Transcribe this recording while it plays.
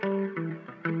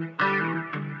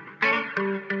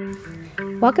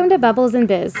Welcome to Bubbles and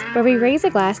Biz, where we raise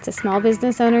a glass to small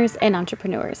business owners and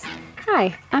entrepreneurs.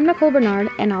 Hi, I'm Nicole Bernard,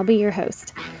 and I'll be your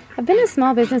host. I've been a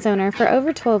small business owner for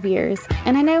over 12 years,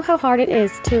 and I know how hard it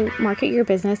is to market your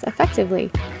business effectively.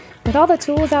 With all the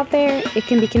tools out there, it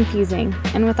can be confusing,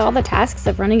 and with all the tasks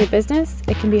of running a business,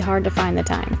 it can be hard to find the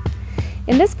time.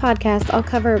 In this podcast, I'll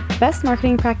cover best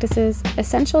marketing practices,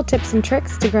 essential tips and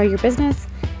tricks to grow your business,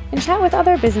 and chat with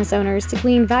other business owners to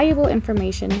glean valuable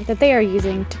information that they are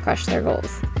using to crush their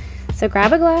goals. So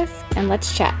grab a glass and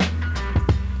let's chat.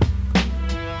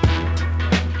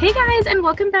 Hey guys, and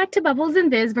welcome back to Bubbles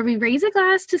and Biz, where we raise a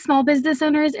glass to small business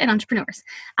owners and entrepreneurs.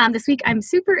 This week, I'm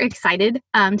super excited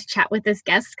to chat with this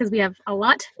guest because we have a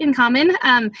lot in common.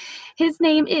 His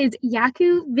name is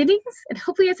Jaco Widdings, and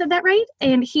hopefully I said that right.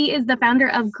 And he is the founder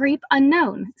of Grape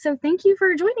Unknown. So thank you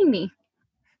for joining me.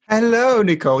 Hello,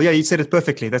 Nicole. Yeah, you said it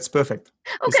perfectly. That's perfect.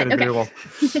 You said it very well.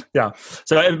 Yeah.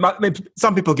 So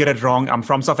some people get it wrong. I'm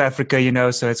from South Africa,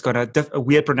 so it's got a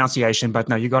weird pronunciation, but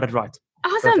no, you got it right.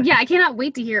 Awesome. Perfect. Yeah, I cannot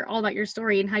wait to hear all about your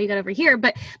story and how you got over here.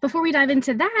 But before we dive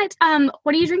into that,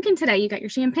 what are you drinking today? You got your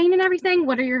champagne and everything.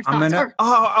 What are your thoughts?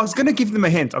 I was going to give them a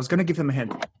hint. Woo!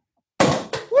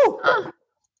 Oh.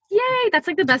 Yay, that's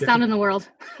like the best sound in the world.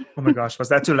 Oh my gosh, was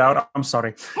that too loud? I'm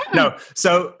sorry. No,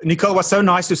 so Nicole was so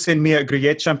nice to send me a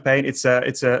Gruyere champagne. It's a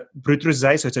Brut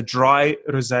Rosé, so it's a dry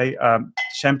rosé.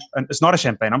 It's not a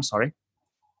champagne, I'm sorry.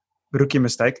 Rookie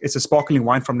mistake. It's a sparkling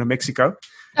wine from New Mexico.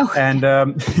 Oh. And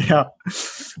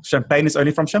champagne is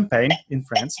only from Champagne in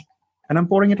France. And I'm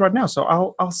pouring it right now. So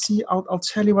I'll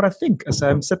tell you what I think as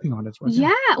I'm sipping on it right now.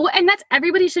 Yeah. Well, and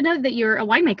everybody should know that you're a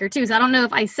winemaker too. So I don't know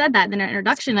if I said that in an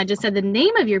introduction. I just said the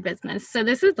name of your business. So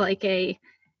this is like this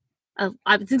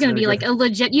is going to be like a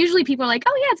legit, usually people are like,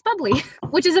 oh yeah, it's bubbly,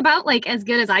 which is about like as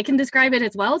good as I can describe it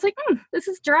as well. It's like, this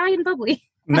is dry and bubbly.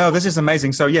 No, this is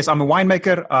amazing. So yes, I'm a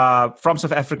winemaker from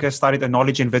South Africa, studied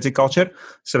enology and viticulture.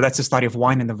 So that's the study of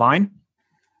wine and the vine.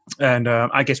 And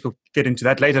I guess we'll get into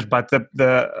that later. But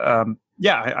I own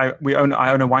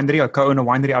a winery. I co-own a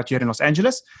winery out here in Los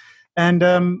Angeles.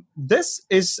 And this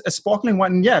is a sparkling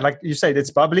wine. Yeah, like you said,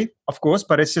 it's bubbly, of course.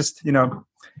 But it's just,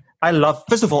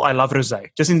 first of all, I love rosé.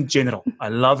 Just in general, I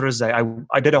love rosé.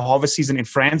 I did a harvest season in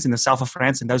France, in the south of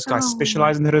France, and those guys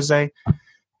specialize in the rosé.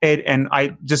 And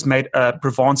I just made a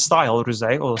Provence style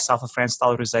rosé, or south of France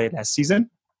style rosé last season.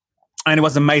 And it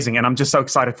was amazing. And I'm just so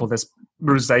excited for this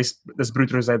rosé, this Brut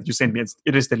Rosé that you sent me.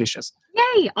 It is delicious.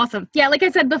 Yay. Awesome. Yeah. Like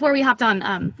I said before we hopped on,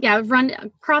 I've run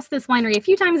across this winery a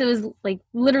few times. It was like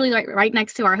literally right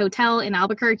next to our hotel in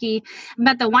Albuquerque.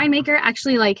 Met the winemaker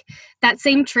actually like that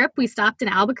same trip. We stopped in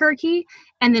Albuquerque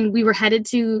and then we were headed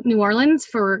to New Orleans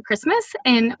for Christmas.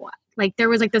 And like there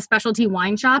was like the specialty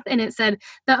wine shop and it said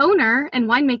the owner and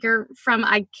winemaker from,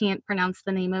 I can't pronounce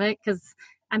the name of it because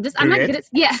I'm not good at,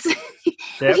 yes.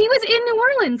 Yep. He was in New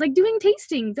Orleans, like doing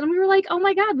tastings. And we were like, oh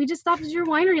my God, we just stopped at your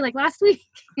winery like last week.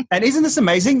 And isn't this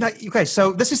amazing? Okay,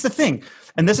 so this is the thing.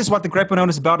 And this is what the Grape Unknown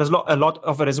is about, a lot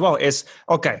of it as well is,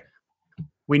 okay,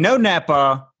 we know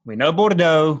Napa, we know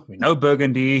Bordeaux, we know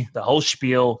Burgundy, the whole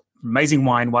spiel, amazing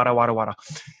wine, wada, wada, wada.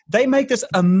 They make this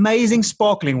amazing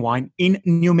sparkling wine in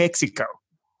New Mexico.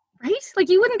 Right? Like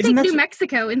you wouldn't think New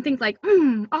Mexico and think like,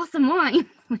 awesome wine.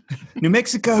 New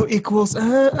Mexico equals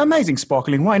amazing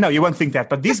sparkling wine. No, you won't think that.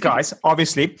 But these guys,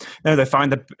 obviously, they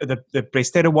found the Presse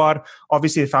Terroir.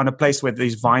 Obviously, they found a place where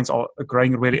these vines are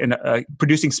growing really and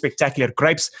producing spectacular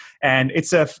grapes. And I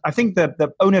think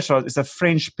the owners is a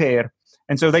French pair.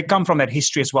 And so they come from that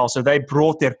history as well. So they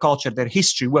brought their culture, their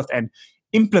history with and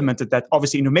implemented that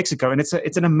obviously in New Mexico. And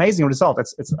it's an amazing result.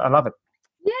 I love it.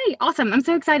 Yay. Awesome. I'm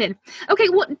so excited. Okay.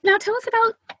 Well, now tell us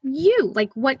about you,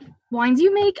 like what wines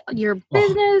you make, your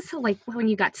business, like when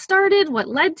you got started, what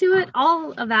led to it,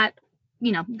 all of that,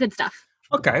 good stuff.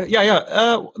 Okay.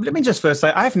 Yeah. Let me just first say,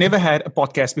 I've never had a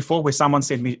podcast before where someone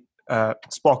sent me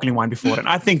sparkling wine before. And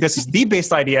I think this is the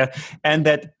best idea and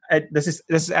that this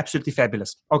is absolutely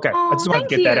fabulous. Okay. I just want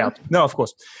to get that out. No, of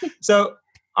course. So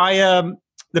I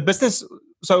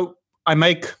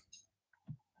make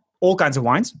all kinds of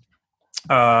wines.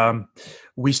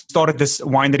 We started this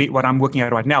winery, what I'm working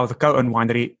at right now, the co-owned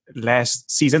winery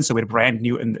last season. So we're brand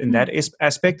new in that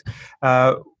aspect.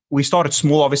 We started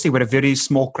small, obviously, with a very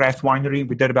small craft winery.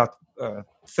 We did about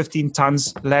 15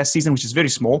 tons last season, which is very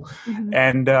small. Mm-hmm.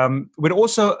 And we're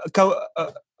also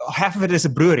half of it is a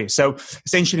brewery. So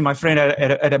essentially my friend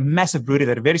had a massive brewery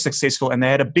that are very successful and they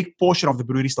had a big portion of the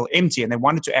brewery still empty and they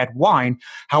wanted to add wine.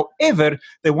 However,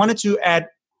 they wanted to add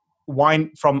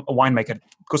wine from a winemaker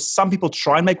because some people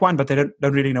try and make wine, but they don't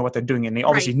really know what they're doing. And they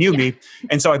obviously knew me.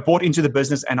 And so I bought into the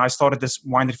business and I started this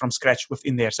winery from scratch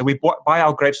within there. So we buy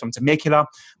our grapes from Temecula.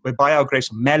 We buy our grapes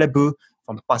from Malibu,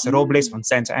 from Paso Robles, from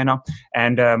Santa Ana,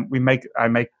 and I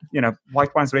make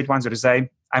white wines, red wines, rosé.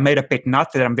 I made a pet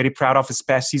nut that I'm very proud of this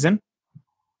past season.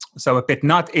 So a pet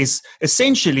nut is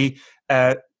essentially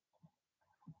a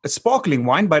sparkling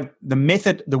wine, but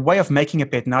the way of making a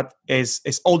pet nut is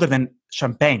older than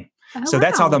champagne. Oh, so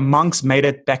that's how the monks made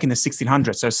it back in the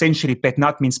 1600s. So essentially, pet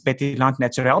nut means pétillant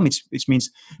naturel, which means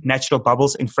natural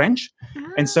bubbles in French. Oh.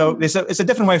 And so it's a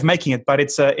different way of making it, but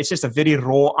it's just a very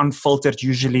raw, unfiltered,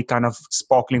 usually kind of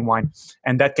sparkling wine,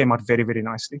 and that came out very, very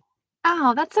nicely.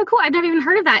 Oh, that's so cool. I've never even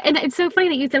heard of that. And it's so funny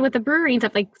that you said with the brewery and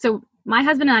stuff. Like, so my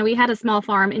husband and I, we had a small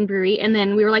farm and brewery, and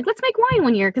then we were like, let's make wine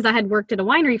one year, because I had worked at a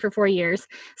winery for 4 years.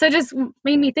 So it just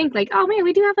made me think like, oh man,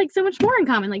 we do have like so much more in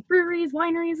common, like breweries,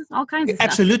 wineries, all kinds of stuff.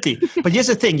 Absolutely. But here's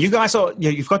the thing. You guys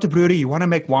you've got a brewery, you want to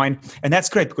make wine, and that's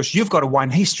great because you've got a wine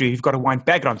history, you've got a wine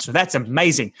background. So that's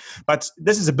amazing. But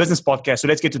this is a business podcast. So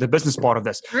let's get to the business part of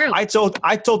this. True. I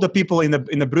told the people in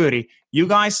the brewery, you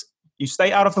guys, you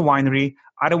stay out of the winery.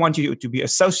 I don't want you to be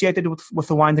associated with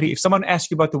the winery. If someone asks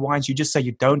you about the wines, you just say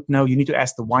you don't know. You need to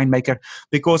ask the winemaker,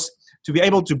 because to be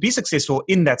able to be successful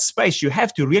in that space, you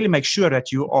have to really make sure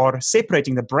that you are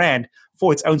separating the brand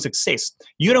for its own success.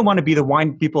 You don't want to be the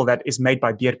wine people that is made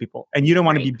by beer people, and you don't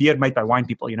want to be beer made by wine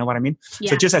people. You know what I mean?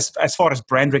 Yeah. So just as far as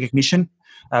brand recognition,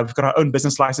 we've got our own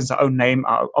business license, our own name.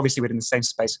 Obviously, we're in the same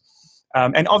space.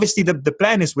 And obviously, the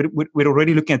plan is we're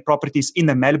already looking at properties in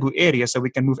the Malibu area, so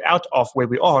we can move out of where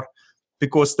we are,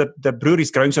 because the brewery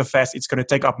is growing so fast, it's going to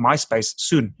take up my space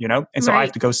soon, and so I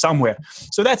have to go somewhere.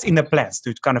 So that's in the plans,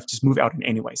 to kind of just move out in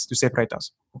any ways, to separate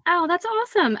us. Oh, that's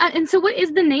awesome. And so what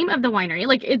is the name of the winery?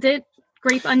 Like, is it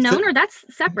Grape Unknown, or that's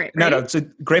separate, right? No. So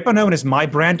Grape Unknown is my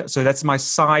brand. So that's my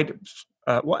side.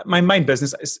 My main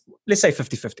business is, let's say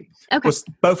 50-50. Okay. Because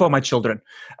both are my children.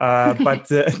 But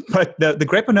the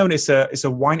Grape Unknown is a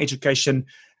wine education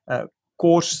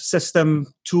course system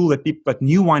tool that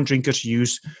new wine drinkers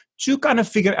use to kind of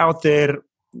figure out their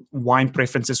wine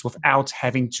preferences without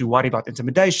having to worry about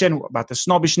intimidation, about the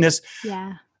snobbishness.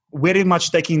 Yeah. Very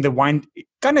much turning the wine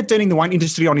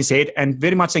industry on its head, and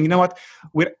very much saying, you know what,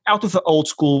 we're out of the old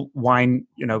school wine,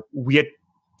 weird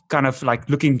kind of like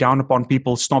looking down upon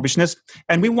people's snobbishness.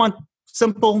 And we want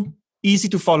simple, easy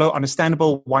to follow,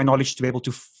 understandable wine knowledge to be able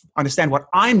to understand what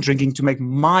I'm drinking to make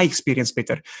my experience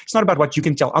better. It's not about what you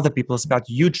can tell other people. It's about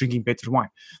you drinking better wine.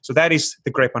 So that is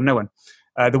the Grape Unknown.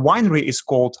 The winery is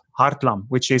called Hartlam,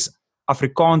 which is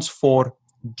Afrikaans for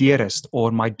dearest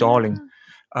or my darling.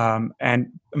 And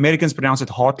Americans pronounce it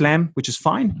Heartlam, which is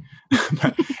fine.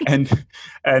 and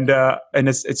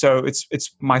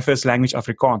it's my first language,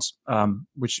 Afrikaans,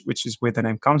 which is where the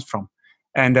name comes from.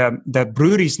 And the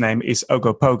brewery's name is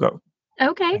Ogopogo.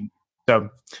 Okay. And so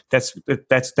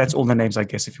that's all the names, I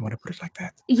guess, if you want to put it like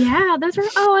that. Yeah, that's right.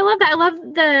 Oh, I love that. I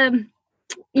love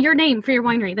your name for your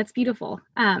winery. That's beautiful.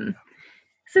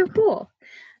 So cool.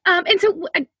 And so,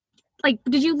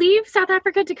 did you leave South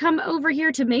Africa to come over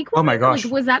here to make wine? Oh my gosh.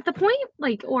 Was that the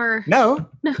point? Or No.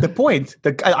 The point,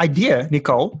 the idea,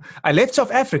 Nicole, I left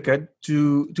South Africa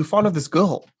to follow this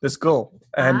girl,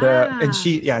 and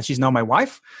she's now my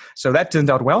wife. So that turned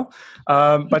out well.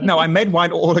 But no, I made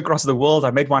wine all across the world.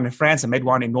 I made wine in France. I made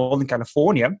wine in Northern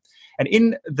California. And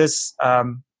in this,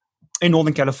 in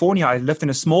Northern California, I lived in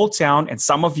a small town, and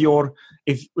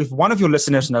if one of your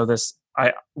listeners know this,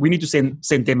 we need to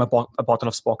send them a bottle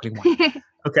of sparkling wine.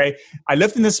 Okay. I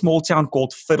lived in a small town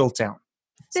called Fiddletown.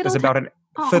 It's about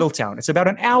Fiddletown. It's about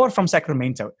an hour from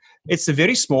Sacramento. It's a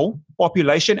very small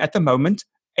population at the moment,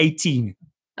 18.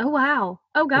 Oh, wow.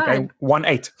 Oh, God. Okay,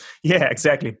 18. Yeah,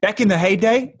 exactly. Back in the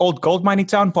heyday, old gold mining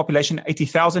town, population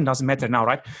 80,000, doesn't matter now,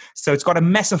 right? So it's got a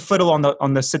massive fiddle on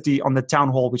the town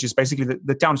hall, which is basically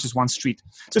the town is just one street.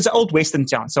 So it's an old Western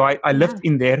town. So I lived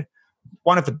in there.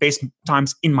 One of the best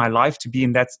times in my life to be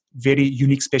in that very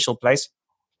unique, special place.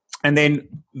 And then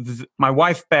my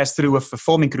wife passed through with a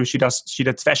filming crew. She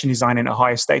did fashion design in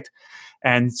Ohio State,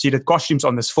 and she did costumes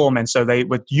on this film. And so they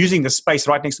were using the space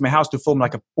right next to my house to film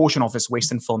like a portion of this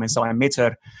Western film. And so I met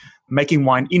her making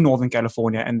wine in Northern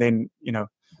California. And then,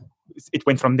 it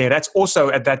went from there. That's also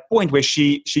at that point where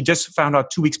she just found out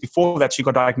 2 weeks before that she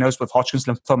got diagnosed with Hodgkin's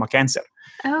lymphoma cancer.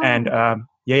 Oh. And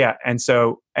And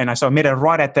so I met her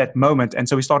right at that moment. And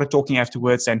so we started talking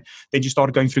afterwards, and then she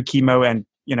started going through chemo. And,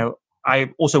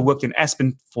 I also worked in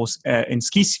Aspen for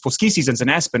ski seasons in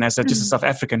Aspen as just a South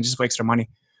African, just for extra money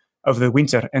over the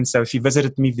winter. And so she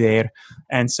visited me there.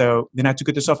 And so then I took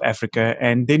her to South Africa.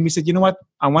 And then we said, you know what?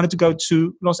 I wanted to go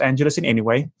to Los Angeles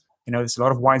anyway. There's a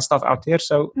lot of wine stuff out there.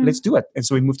 So let's do it. And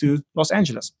so we moved to Los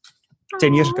Angeles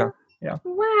 10 years ago. Yeah.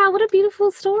 Wow. What a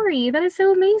beautiful story. That is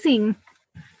so amazing.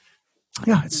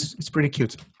 Yeah, it's pretty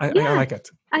cute. I like it.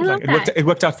 I love that. It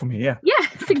worked out for me. Yeah.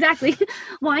 Yes, exactly.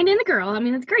 Wine and a girl. I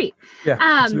mean, that's great. Yeah,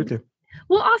 absolutely.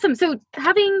 Well, awesome. So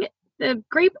having the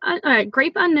Grape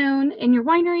Unknown in your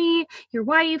winery, your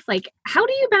wife, like, how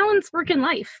do you balance work and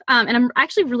life? And I'm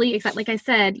actually really excited. Like I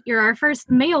said, you're our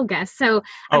first male guest, so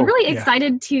I'm really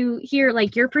excited to hear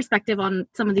like your perspective on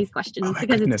some of these questions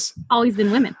because it's always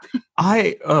been women.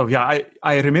 I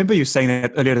remember you saying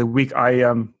that earlier in the week.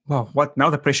 What now?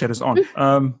 The pressure is on.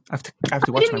 I have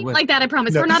to watch my words. Like that, I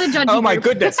promise. No. We're not a judge. Oh my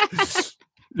goodness.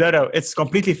 No, it's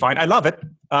completely fine. I love it.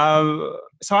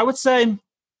 So I would say,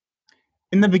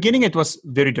 in the beginning, it was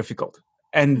very difficult.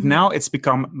 And now it's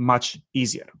become much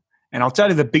easier. And I'll tell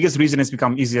you the biggest reason it's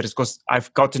become easier is because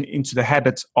I've gotten into the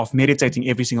habit of meditating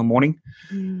every single morning.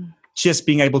 Just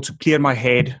being able to clear my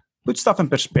head, put stuff in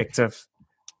perspective.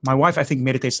 My wife, I think,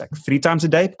 meditates like 3 times a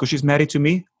day because she's married to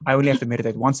me. I only have to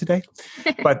meditate once a day.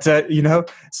 But,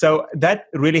 so that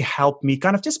really helped me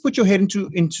kind of just put your head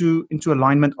into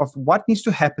alignment of what needs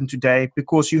to happen today,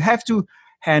 because you have to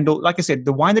handle, like I said,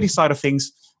 the winery side of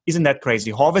things isn't that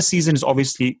crazy. Harvest season is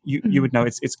obviously, you would know,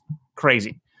 it's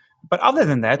crazy. But other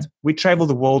than that, we travel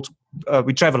the world.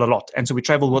 We travel a lot. And so we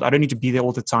travel the world. I don't need to be there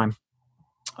all the time.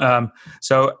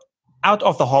 So out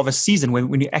of the harvest season,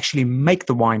 when you actually make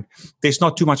the wine, there's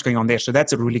not too much going on there. So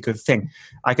that's a really good thing.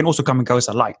 I can also come and go as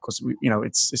I like, because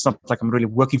it's not like I'm really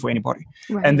working for anybody.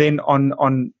 Right. And then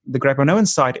on the Grape Unknown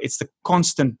side, it's the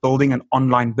constant building an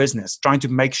online business, trying to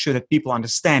make sure that people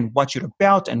understand what you're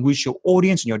about and who's your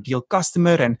audience and your ideal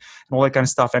customer and all that kind of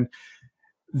stuff. And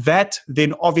that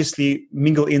then obviously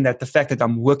mingle in that the fact that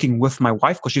I'm working with my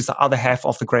wife, because she's the other half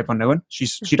of the Grape Unknown.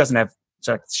 She doesn't have.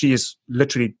 So she is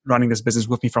literally running this business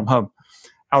with me from home.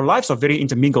 Our lives are very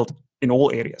intermingled in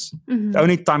all areas. The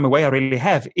only time away I really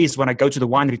have is when I go to the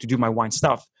winery to do my wine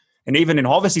stuff. And even in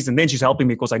harvest season, then she's helping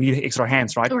me because I need extra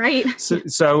hands, right? Right.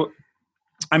 So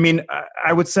I mean,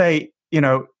 I would say,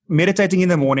 meditating in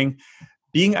the morning,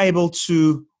 being able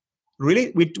to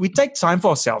really, we take time for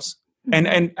ourselves.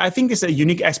 And I think there's a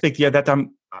unique aspect here that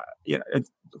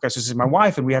okay, so this is my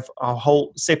wife, and we have a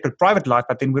whole separate private life,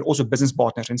 but then we're also business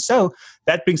partners. And so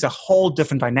that brings a whole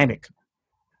different dynamic.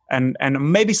 And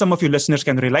maybe some of your listeners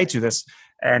can relate to this.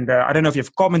 And I don't know if you have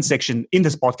a comment section in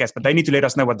this podcast, but they need to let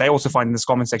us know what they also find in this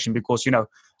comment section, because,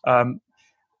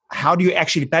 how do you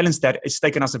actually balance that? It's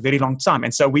taken us a very long time.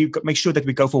 And so we make sure that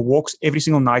we go for walks every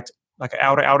single night, like an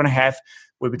hour and a half,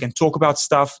 where we can talk about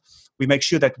stuff. We make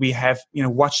sure that we have,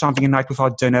 watch something at night with our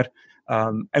dinner.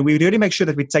 And we really make sure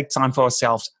that we take time for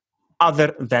ourselves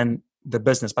other than the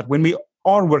business. But when we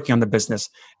are working on the business,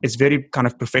 it's very kind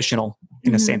of professional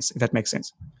in a sense, if that makes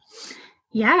sense.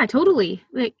 Yeah, totally.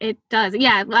 It does.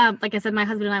 Yeah. Like I said, my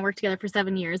husband and I worked together for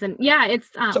 7 years, and yeah, it's.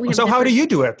 So how do you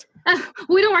do it?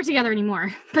 We don't work together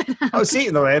anymore. But, see,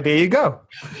 there you go.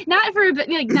 Not for not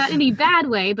in any bad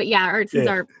way, but yeah, since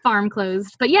our farm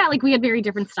closed. But yeah, like we had very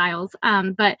different styles.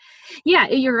 But yeah,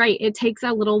 you're right. It takes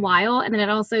a little while, and then it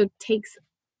also takes,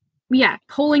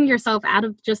 pulling yourself out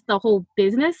of just the whole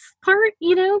business part,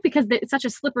 because it's such a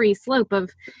slippery slope of.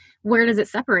 Where does it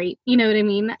separate? You know what I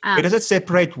mean? Where does it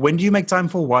separate? When do you make time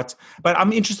for what? But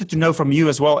I'm interested to know from you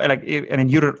as well. Like, I mean,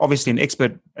 you're obviously an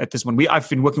expert at this one. I've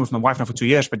been working with my wife now for 2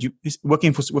 years, but you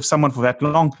working with someone for that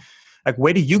long. Like,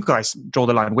 where do you guys draw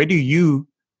the line? Where do you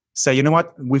say, you know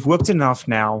what, we've worked enough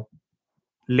now.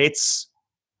 Let's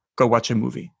go watch a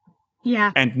movie.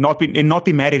 Yeah. And not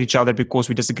be mad at each other because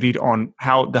we disagreed on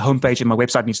how the homepage and my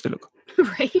website needs to look.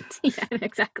 Right. Yeah,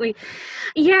 exactly.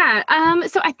 Yeah.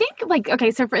 So I think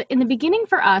so in the beginning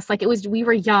for us, we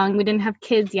were young, we didn't have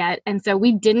kids yet. And so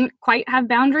we didn't quite have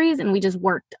boundaries, and we just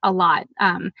worked a lot.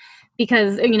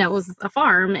 Because, it was a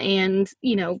farm, and,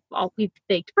 we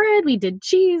baked bread, we did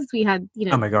cheese, we had,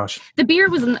 oh my gosh, the beer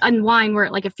was and wine were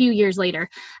like a few years later.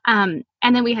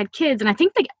 And then we had kids, and I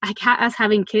think us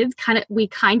having kids we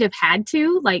kind of had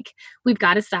to, we've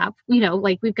got to stop,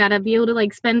 we've got to be able to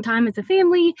spend time as a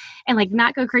family and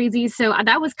not go crazy. So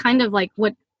that was kind of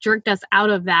what jerked us out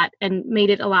of that and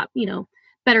made it a lot,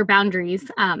 better boundaries.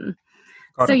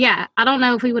 So yeah, I don't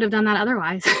know if we would have done that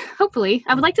otherwise. Hopefully,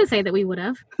 I would like to say that we would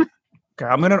have. Okay,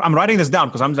 I'm writing this down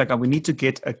because I'm we need to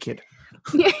get a kid.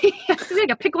 Yeah,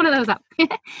 pick one of those up.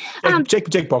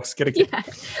 Jake box, get a kid. Yeah.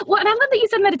 Well, and I love that you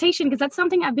said meditation, because that's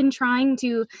something I've been trying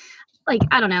to,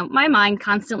 I don't know, my mind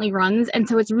constantly runs, and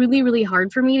so it's really, really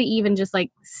hard for me to even just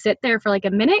sit there for a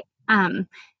minute and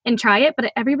try it.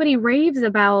 But everybody raves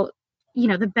about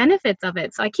the benefits of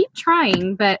it, so I keep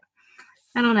trying, but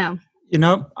I don't know.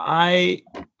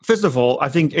 First of all, I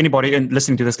think anybody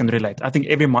listening to this can relate. I think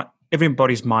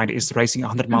everybody's mind is racing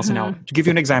 100 miles an hour. To give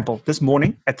you an example, this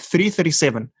morning at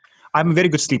 3:37, I'm a very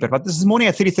good sleeper, but this morning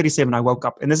at 3:37, I woke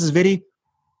up, and this is very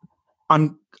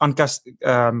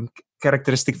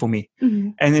characteristic for me,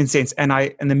 and in sense. And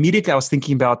immediately I was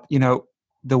thinking about,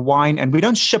 the wine, and we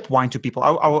don't ship wine to people.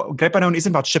 Our Grape Unknown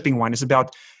isn't about shipping wine. It's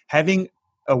about having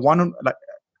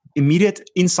immediate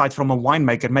insight from a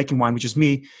winemaker making wine, which is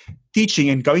me teaching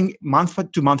and going month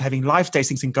to month, having live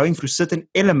tastings and going through certain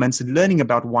elements and learning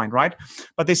about wine, right?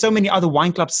 But there's so many other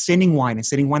wine clubs sending wine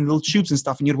little tubes and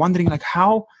stuff. And you're wondering, like,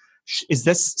 how is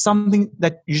this something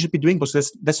that you should be doing?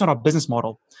 Because that's not our business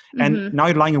model. And now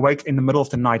you're lying awake in the middle of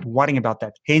the night worrying about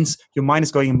that. Hence, your mind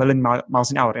is going a million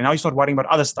miles an hour. And now you start worrying about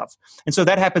other stuff. And so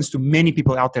that happens to many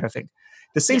people out there, I think.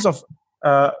 The sense of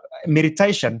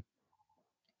meditation.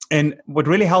 And what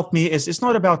really helped me is it's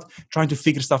not about trying to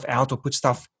figure stuff out or put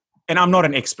stuff. And I'm not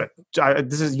an expert.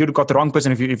 You've got the wrong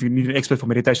person if you need an expert for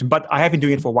meditation. But I have been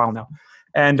doing it for a while now.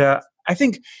 And I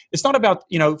think it's not about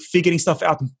figuring stuff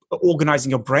out and organizing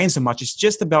your brain so much. It's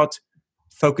just about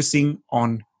focusing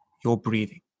on your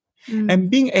breathing and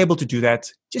being able to do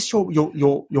that. Just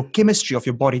your chemistry of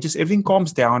your body, just everything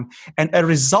calms down. And a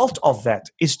result of that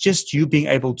is just you being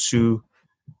able to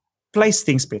place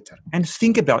things better and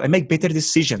think about and make better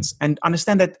decisions and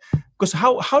understand that, because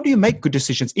how do you make good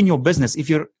decisions in your business if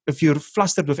you're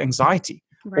flustered with anxiety,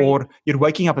 right? Or you're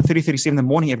waking up at 3:37 in the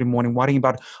morning every morning worrying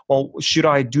about, well, should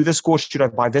I do this course? Should I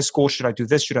buy this course? Should I do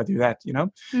this? Should I do that?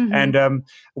 And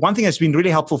one thing that's been really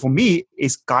helpful for me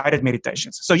is guided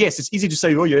meditations. So yes, it's easy to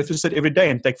say, oh, you have to sit every day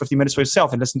and take 15 minutes for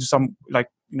yourself and listen to some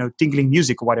tingling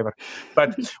music or whatever.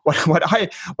 But what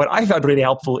I found really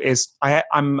helpful is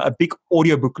I'm a big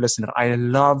audiobook listener. I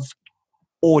love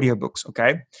audiobooks.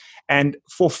 Okay. And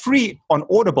for free on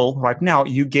Audible right now,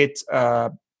 you get,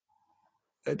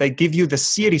 they give you the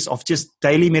series of just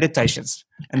daily meditations.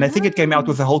 And I think it came out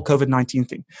with the whole COVID-19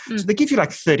 thing. So they give you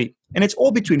like 30, and it's all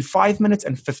between 5 minutes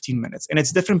and 15 minutes. And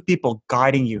it's different people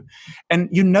guiding you. And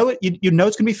you know it's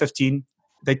going to be 15.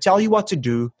 They tell you what to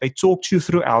do. They talk to you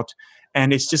throughout.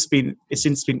 And it's been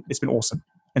awesome.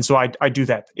 And so I do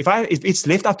that. If it's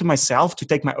left up to myself to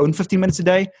take my own 15 minutes a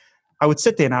day, I would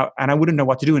sit there and I wouldn't know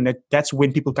what to do. And that's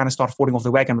when people kind of start falling off the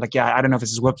wagon. I'm like, yeah, I don't know if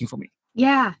this is working for me.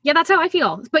 Yeah, that's how I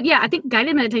feel. But yeah, I think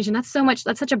guided meditation, that's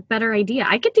such a better idea.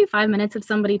 I could do 5 minutes of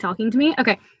somebody talking to me.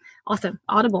 Okay, awesome.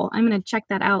 Audible. I'm going to check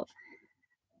that out.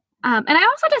 And I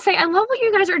also have to say, I love what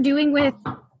you guys are doing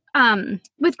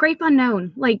with Grape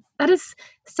Unknown. Like, that is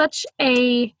such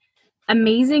a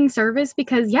amazing service,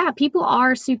 because people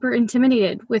are super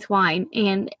intimidated with wine,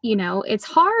 and it's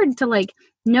hard to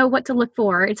know what to look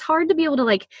for. It's hard to be able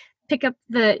to pick up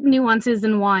the nuances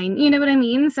in wine. You know what I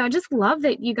mean? So I just love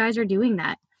that you guys are doing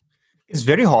that. It's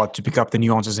very hard to pick up the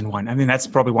nuances in wine. I mean, that's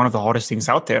probably one of the hardest things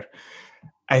out there.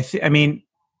 I mean,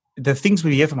 the things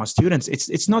we hear from our students,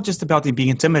 it's not just about them being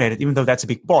intimidated, even though that's a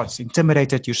big part. It's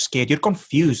intimidated, you're scared, you're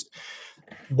confused.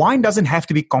 Wine doesn't have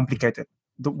to be complicated.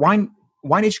 The wine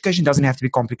education doesn't have to be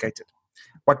complicated.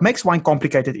 What makes wine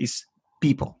complicated is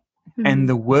people and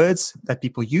the words that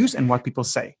people use and what people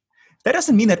say. That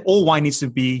doesn't mean that all wine needs to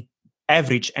be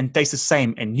average and taste the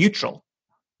same and neutral.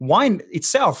 Wine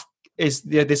itself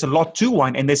there's a lot to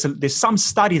wine, and there's some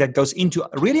study that goes into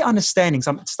really understanding,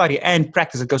 some study and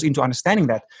practice that goes into understanding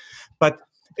that. But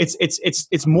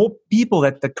it's more people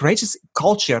that creates this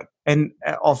culture and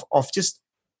of just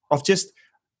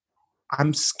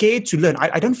I'm scared to learn.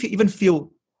 I don't even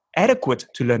feel adequate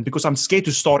to learn because I'm scared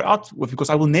to start out with, because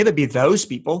I will never be those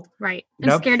people. Right.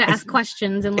 I'm scared to ask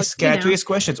questions and scared to ask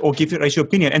questions or give your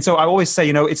opinion. And so I always say,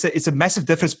 it's a massive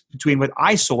difference between what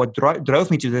I saw, what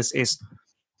drove me to this is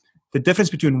the difference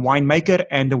between winemaker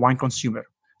and the wine consumer.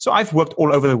 So I've worked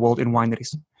all over the world in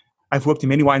wineries. I've worked in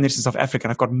many wineries in South Africa,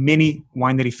 and I've got many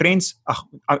winery friends.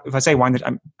 If I say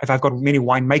winery, I've got many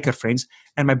winemaker friends,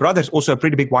 and my brother's also a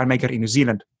pretty big winemaker in New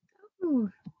Zealand. Ooh.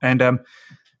 And,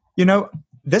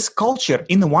 this culture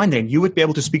in the winery, you would be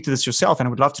able to speak to this yourself, and I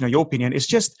would love to know your opinion,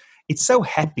 it's so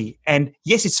happy. And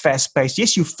yes, it's fast-paced.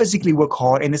 Yes, you physically work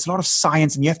hard, and there's a lot of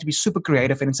science, and you have to be super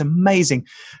creative, and it's amazing.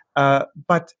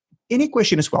 But any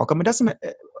question is welcome. It doesn't,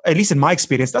 at least in my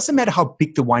experience, doesn't matter how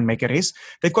big the winemaker is.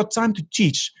 They've got time to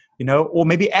teach, or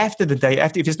maybe after the day,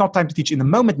 if there's not time to teach in the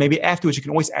moment, maybe afterwards you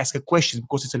can always ask a question,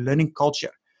 because it's a learning culture.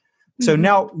 Mm-hmm. So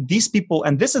now these people,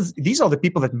 and these are the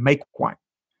people that make wine.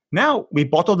 Now we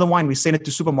bottle the wine, we send it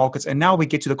to supermarkets, and now we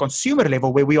get to the consumer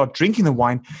level where we are drinking the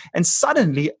wine, and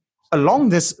suddenly along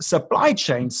this supply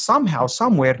chain, somehow,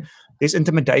 somewhere, there's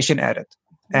intimidation added.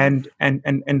 And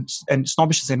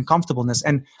snobbishness and uncomfortableness.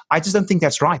 And I just don't think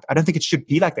that's right. I don't think it should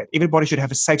be like that. Everybody should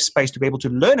have a safe space to be able to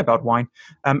learn about wine,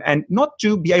 and not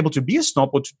to be able to be a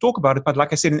snob or to talk about it, but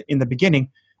like I said in the beginning,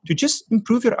 to just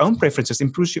improve your own preferences,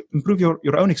 improve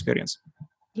your own experience.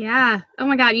 Yeah. Oh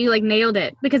my God, you like nailed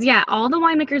it. Because yeah, all the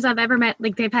winemakers I've ever met,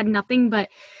 like they've had nothing but,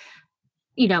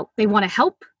 they want to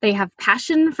help. They have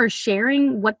passion for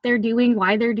sharing what they're doing,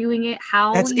 why they're doing it,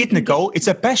 how That's you it, can get. Nicole. It's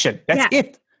a passion. That's Yeah.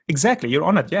 it. Exactly. You're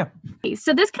on it. Yeah.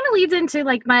 So this kind of leads into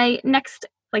like my next,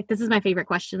 like this is my favorite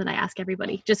question that I ask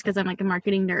everybody, just because I'm like a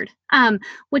marketing nerd.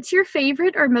 What's your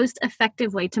favorite or most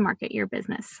effective way to market your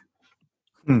business?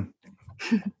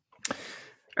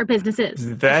 Or businesses?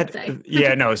 I'm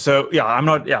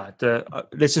not. Yeah,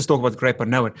 let's just talk about Grape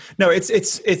Unknown. No, it's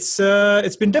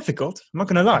been difficult. I'm not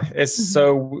going to lie.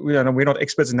 We're not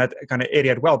experts in that kind of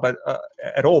area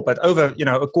at all. But over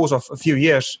a course of a few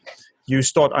years, you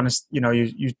start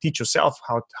you teach yourself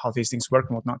how these things work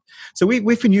and whatnot. So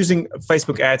we've been using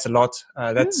Facebook ads a lot.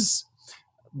 That's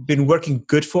been working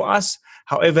good for us.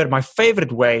 However, my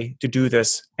favorite way to do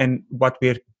this, and what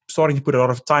we're starting to put a lot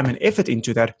of time and effort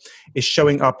into, that is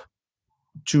showing up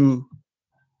to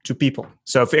people.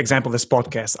 So for example, this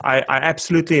podcast, I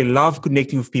absolutely love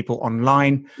connecting with people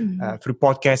online through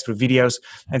podcasts, through videos.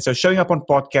 And so showing up on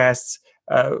podcasts,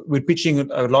 we're pitching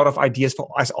a lot of ideas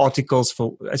as articles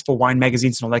for wine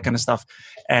magazines and all that kind of stuff.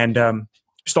 And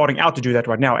starting out to do that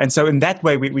right now. And so in that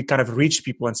way, we kind of reach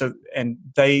people. And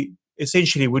they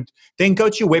essentially would then go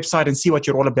to your website and see what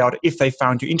you're all about, if they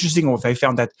found you interesting, or if they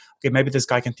found that, okay, maybe this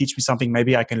guy can teach me something,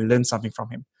 maybe I can learn something from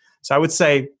him. So I would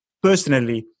say,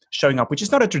 personally, showing up, which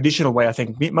is not a traditional way. I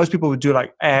think most people would do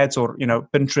like ads or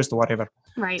Pinterest or whatever.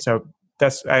 Right. So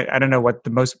that's I don't know what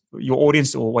your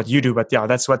audience or what you do, but yeah,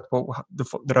 that's what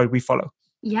the road we follow.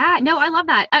 Yeah, no, I love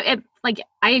that.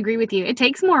 I agree with you. It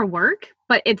takes more work,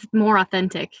 but it's more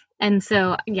authentic. And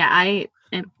so, yeah, I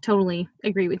totally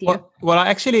agree with you. Well,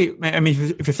 if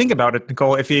you think about it,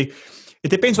 Nicole, it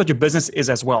depends what your business is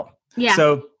as well. Yeah.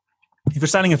 So if you're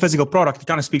selling a physical product, it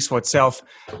kind of speaks for itself.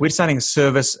 We're selling a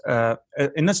service, and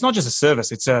it's not just a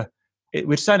service.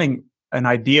 We're selling an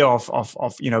idea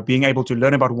of being able to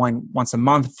learn about wine once a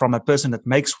month from a person that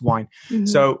makes wine. Mm-hmm.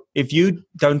 So if you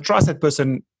don't trust that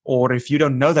person, or if you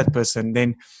don't know that person,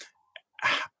 then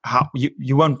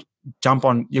you won't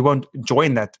you won't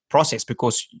join that process,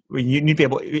 because you need to be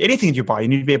able, anything that you buy, you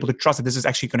need to be able to trust that this is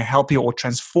actually going to help you or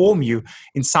transform you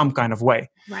in some kind of way.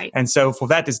 Right. And so for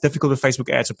that, it's difficult with Facebook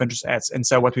ads or Pinterest ads. And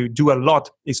so what we do a lot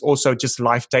is also just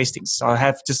live tastings. So I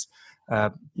have just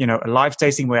a live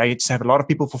tasting where I just have a lot of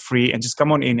people for free, and just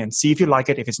come on in and see if you like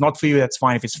it. If it's not for you, that's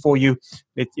fine. If it's for you,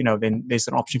 then there's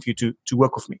an option for you to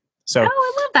work with me. So, I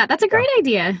love that. That's a great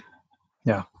idea.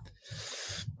 Yeah.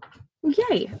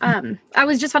 Yay. I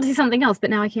was just about to say something else, but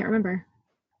now I can't remember.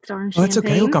 Darn champagne. Well, it's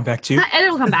okay. It'll come back to you.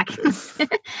 It'll come back.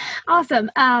 Awesome.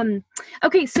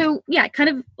 Okay. So yeah, kind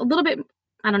of a little bit,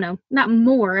 I don't know, not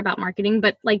more about marketing,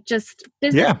 but like just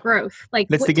business growth. Like,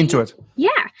 let's dig into it. Yeah.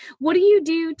 What do you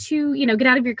do to, get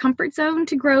out of your comfort zone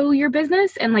to grow your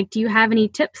business? And like, do you have any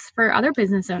tips for other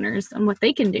business owners on what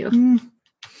they can do?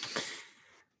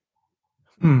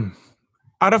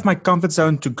 Out of my comfort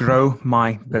zone to grow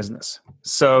my business.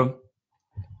 So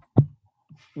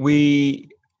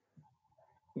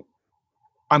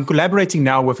I'm collaborating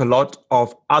now with a lot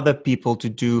of other people to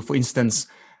do, for instance,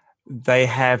 they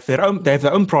have their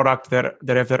own product,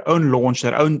 they have their own launch,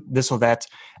 their own this or that.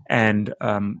 And,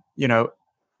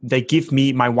 they give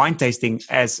me my wine tasting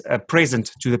as a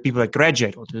present to the people that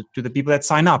graduate, or to the people that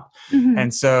sign up. Mm-hmm.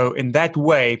 And so in that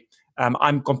way,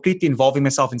 I'm completely involving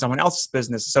myself in someone else's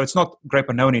business. So it's not Grape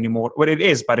Unknown anymore. Well, it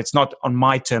is, but it's not on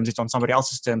my terms. It's on somebody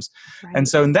else's terms. Right. And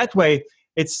so in that way,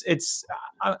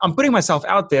 I'm putting myself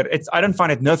out there. I don't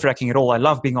find it nerve-wracking at all. I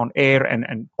love being on air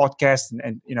and podcasts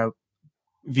and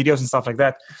videos and stuff like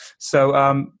that. So,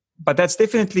 but that's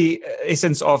definitely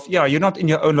essence of, you're not in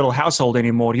your own little household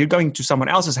anymore. You're going to someone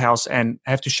else's house and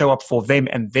have to show up for them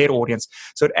and their audience.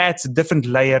 So it adds a different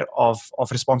layer of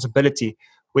responsibility,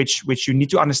 which you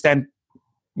need to understand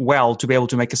well to be able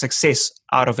to make a success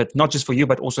out of it, not just for you,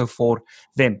 but also for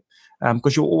them.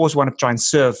 Because you always want to try and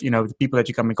serve, the people that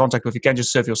you come in contact with. You can't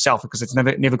just serve yourself, because it's never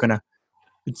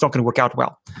it's not gonna work out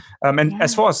well.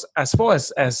 As far as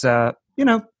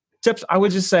tips, I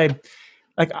would just say,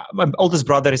 like, my oldest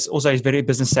brother is very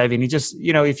business savvy, and he just,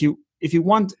 if you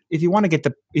want to get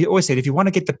he always said, if you want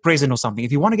to get the present or something,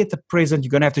 if you want to get the present, you're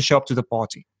gonna have to show up to the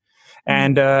party.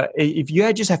 And if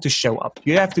you just have to show up,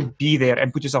 you have to be there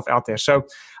and put yourself out there. So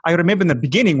I remember in the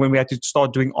beginning when we had to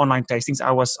start doing online tastings,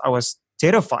 I was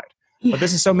terrified. Yeah. But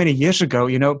this is so many years ago,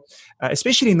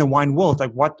 especially in the wine world.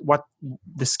 Like what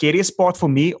the scariest part for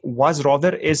me was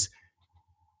rather is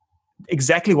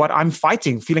exactly what I'm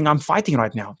fighting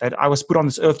right now, that I was put on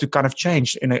this earth to kind of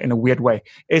change in a weird way,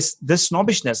 is this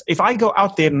snobbishness. If I go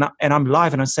out there and I'm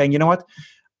live and I'm saying, you know what,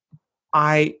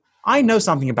 I know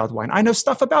something about wine. I know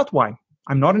stuff about wine.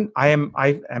 I am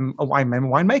a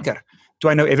winemaker. Do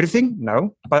I know everything?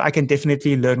 No, but I can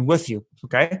definitely learn with you.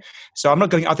 Okay. So I'm not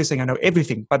going out there saying I know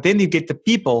everything, but then you get the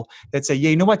people that say,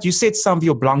 yeah, you know what? You said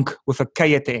Sauvignon Blanc with a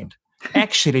K at the end.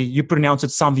 Actually, you pronounce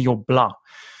it Sauvignon Blanc.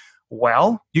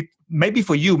 Well, maybe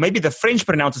for you, maybe the French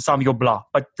pronounce it Sauvignon Blanc,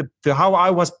 but the how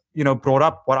I was, brought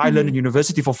up, what I learned in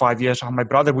university for 5 years, my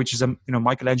brother, which is a,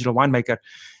 Michelangelo winemaker,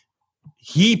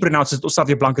 he pronounces it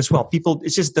Sauvignon Blanc as well.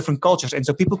 It's just different cultures. And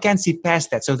so people can't see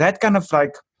past that. So that kind of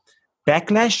like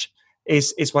backlash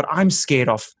is what I'm scared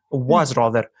of, or was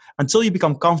rather, until you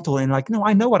become comfortable and like, no,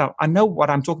 I know what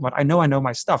I'm talking about. I know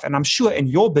my stuff. And I'm sure in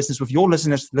your business, with your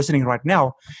listeners listening right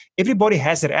now, everybody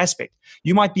has that aspect.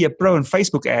 You might be a pro in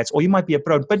Facebook ads, or you might be a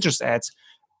pro in Pinterest ads,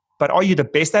 but are you the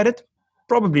best at it?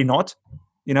 Probably not.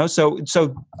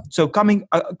 So coming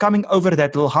over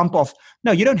that little hump of,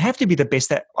 no, you don't have to be the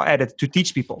best at it to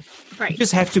teach people. Right. You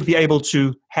just have to be able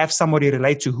to have somebody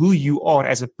relate to who you are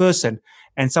as a person,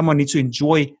 and someone needs to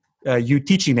enjoy you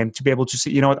teaching them to be able to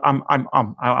say, you know what, I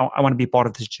want to be part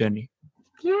of this journey.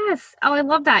 Yes. Oh, I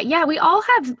love that. Yeah, we all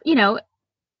have,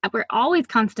 we're always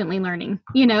constantly learning,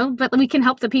 but we can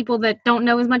help the people that don't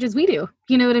know as much as we do.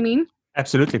 You know what I mean?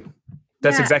 Absolutely.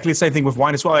 That's exactly the same thing with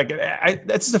wine as well.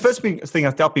 That's the first thing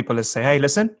I tell people is say, hey,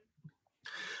 listen,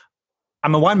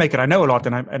 I'm a winemaker. I know a lot,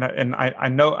 and I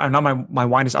know my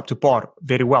wine is up to par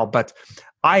very well. But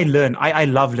I learn. I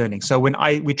love learning. So when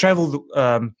we travel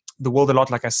the world a lot,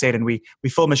 like I said, and we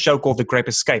film a show called The Grape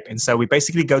Escape, and so we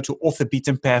basically go to off the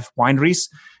beaten path wineries,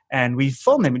 and we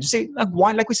film them and just say,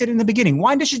 wine, like we said in the beginning,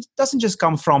 wine doesn't just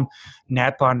come from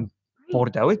Napa and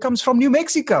Bordeaux. It comes from New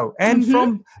Mexico and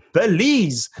from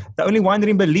Belize, the only winery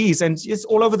in Belize, and it's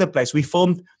all over the place. We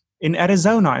filmed in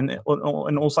Arizona and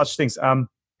all such things.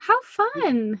 How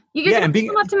fun! You guys have to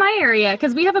come up to my area,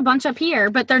 because we have a bunch up here,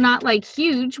 but they're not like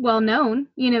huge, well known.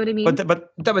 You know what I mean?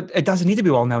 But it doesn't need to be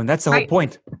well known. That's the whole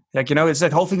point. Like, it's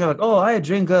that whole thing of like, oh, I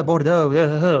drink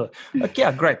Bordeaux. Like,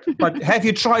 yeah, great. But have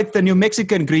you tried the New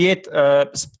Mexican Griet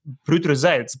Brut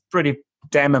Rosé? It's pretty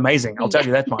damn amazing. I'll tell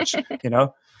you that much.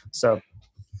 So.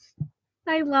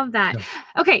 I love that.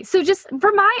 Okay, so just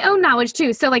for my own knowledge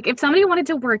too. So like, if somebody wanted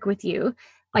to work with you,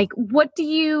 like, what do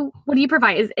you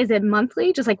provide? Is it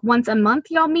monthly? Just like once a month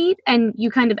y'all meet and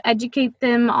you kind of educate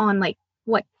them on like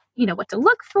what to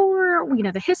look for,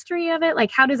 the history of it.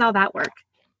 Like, how does all that work?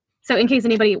 So in case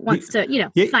anybody wants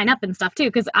to, sign up and stuff too,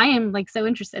 because I am like so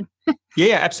interested.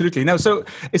 Yeah, absolutely. No, so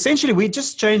essentially we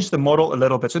just changed the model a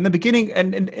little bit. So in the beginning,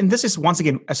 and this is once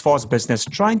again, as far as business,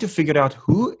 trying to figure out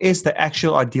who is the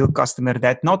actual ideal customer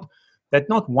that not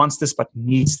wants this, but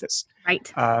needs this.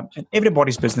 Right. And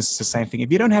everybody's business is the same thing.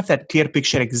 If you don't have that clear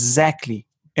picture exactly,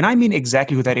 and I mean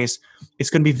exactly who that is, it's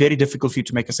going to be very difficult for you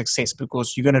to make a success,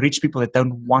 because you're going to reach people that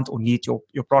don't want or need your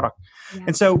product. Yeah.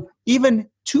 And so even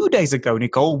 2 days ago,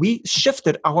 Nicole, we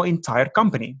shifted our entire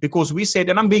company, because we said,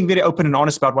 and I'm being very open and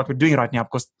honest about what we're doing right now,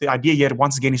 because the idea here,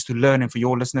 once again, is to learn and for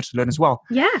your listeners to learn as well.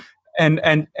 Yeah.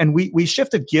 And we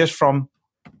shifted gears from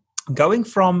going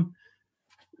from,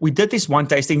 we did these wine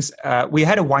tastings. We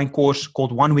had a wine course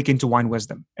called 1 Week into Wine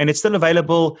Wisdom, and it's still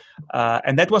available.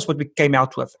 And that was what we came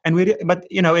out with. And we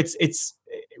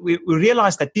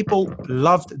realized that people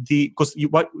loved because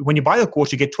when you buy the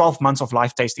course, you get 12 months of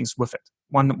live tastings with it,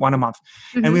 one a month.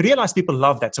 Mm-hmm. And we realized people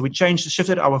love that. So we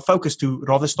shifted our focus to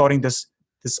rather starting this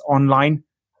online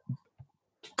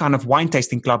kind of wine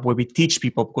tasting club where we teach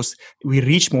people, because we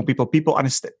reach more people. People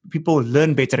understand, people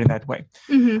learn better in that way.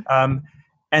 Mm-hmm.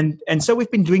 And so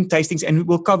we've been doing tastings, and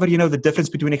we'll cover, the difference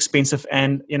between expensive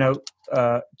and,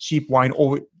 cheap wine,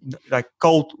 or like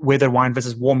cold weather wine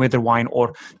versus warm weather wine,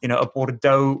 or, a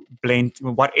Bordeaux blend.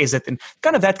 What is it? And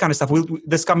kind of that kind of stuff.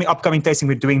 This upcoming tasting,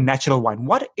 we're doing natural wine.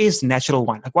 What is natural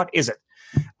wine? Like, what is it?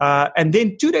 And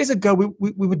then 2 days ago,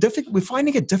 we're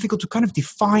finding it difficult to kind of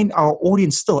define our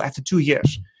audience still after 2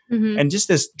 years. Mm-hmm. And just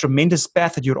this tremendous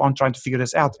path that you're on trying to figure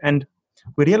this out. And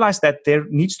we realized that there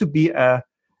needs to be a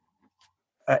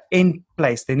in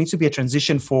place. There needs to be a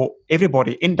transition for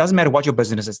everybody. It doesn't matter what your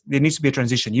business is. There needs to be a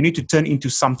transition. You need to turn into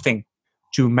something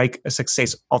to make a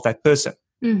success of that person.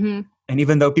 Mm-hmm. And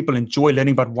even though people enjoy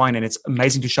learning about wine and it's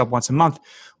amazing to shop once a month,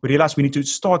 we realize we need to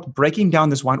start breaking down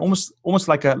this wine almost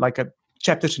like a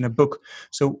chapters in a book.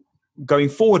 So going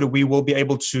forward, we will be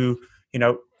able to,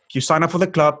 you sign up for the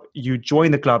club, you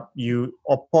join the club, you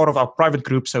are part of our private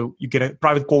group. So you get a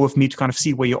private call with me to kind of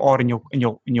see where you are in your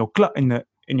club,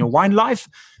 in your wine life,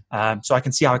 so I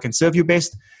can see how I can serve you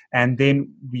best. And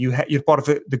then you're part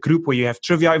of the group where you have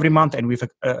trivia every month, and we have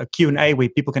a Q&A where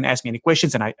people can ask me any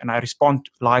questions, and I respond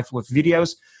live with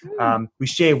videos. We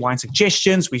share wine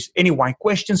suggestions, any wine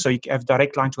questions, so you have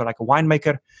direct line to like a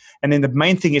winemaker. And then the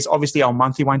main thing is obviously our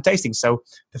monthly wine tasting. So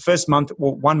the first month,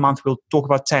 1 month, we'll talk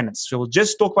about tannins. So we'll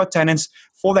just talk about tannins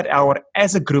for that hour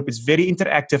as a group. It's very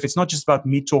interactive. It's not just about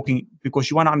me talking, because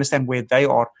you want to understand where they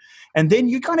are. And then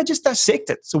you kind of just dissect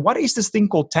it. So what is this thing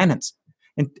called tannins?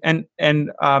 And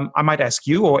I might ask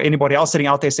you or anybody else sitting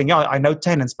out there saying, yeah, I know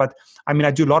tannins, but I mean,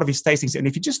 I do a lot of these tastings. And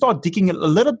if you just start digging a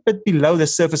little bit below the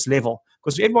surface level,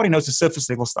 because everybody knows the surface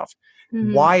level stuff.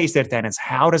 Why is there tannins?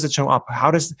 How does it show up?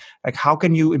 How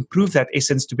can you improve that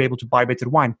essence to be able to buy better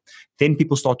wine? Then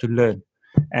people start to learn.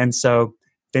 And so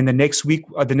then the next week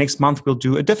or the next month, we'll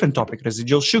do a different topic,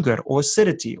 residual sugar or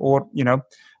acidity, or,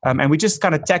 and we just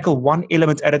kind of tackle one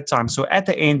element at a time. So at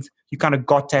the end, you kind of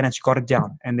got tannins, you got it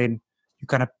down. And then you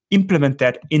kind of implement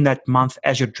that in that month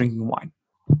as you're drinking wine.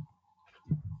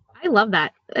 I love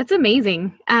that. That's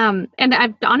amazing. And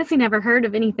I've honestly never heard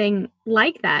of anything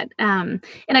like that. And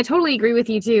I totally agree with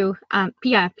you too.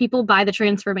 People buy the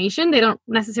transformation. They don't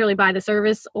necessarily buy the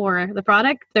service or the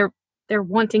product. They're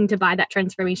wanting to buy that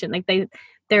transformation. Like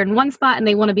they're in one spot and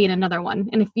they want to be in another one.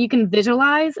 And if you can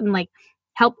visualize and like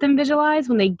help them visualize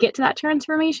when they get to that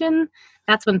transformation,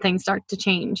 that's when things start to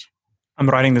change. I'm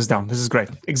writing this down. This is great.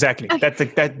 Exactly.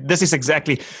 This is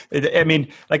exactly. I mean,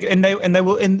 like, and they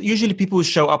will. And usually, people will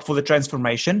show up for the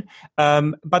transformation,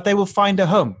 but they will find a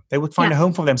home. They would find a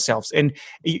home for themselves. And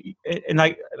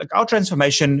like our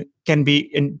transformation can be,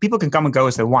 and people can come and go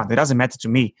as they want. It doesn't matter to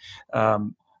me.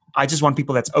 I just want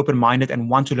people that's open-minded and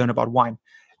want to learn about wine.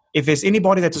 If there's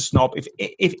anybody that's a snob,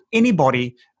 if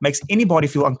anybody makes anybody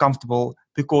feel uncomfortable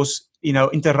because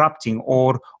interrupting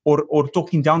or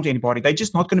talking down to anybody, they're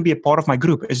just not going to be a part of my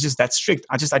group. It's just that strict.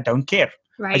 I don't care.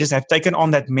 Right. I just have taken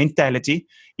on that mentality.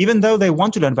 Even though they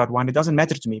want to learn about wine, it doesn't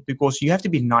matter to me, because you have to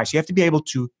be nice. You have to be able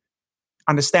to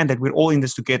understand that we're all in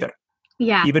this together.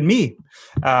 Yeah. Even me.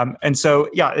 And so,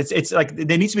 it's like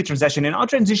there needs to be a transition. And our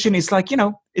transition is like,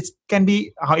 it can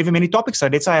be however many topics. So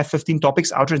let's say I have 15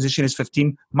 topics. Our transition is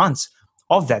 15 months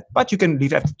of that. But you can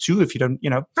leave after 2 if you don't,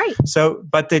 Right. So,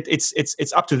 but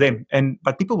it's up to them.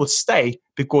 But people will stay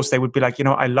because they would be like,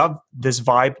 I love this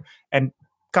vibe, and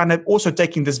kind of also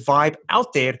taking this vibe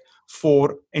out there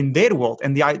for in their world.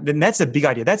 And then that's the big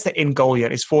idea. That's the end goal here,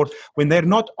 is for when they're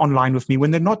not online with me,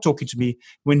 when they're not talking to me,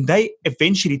 when they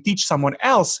eventually teach someone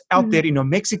else out there in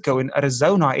Mexico, in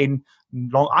Arizona, in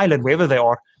Long Island, wherever they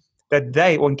are, that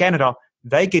they, or in Canada,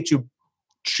 they get to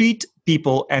treat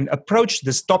people and approach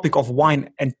this topic of wine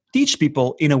and teach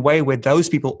people in a way where those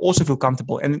people also feel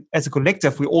comfortable. And as a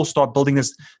collective, we all start building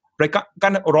this, break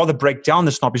down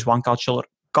the snobbish wine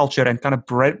culture and kind of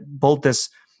build this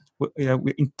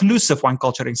inclusive wine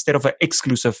culture instead of an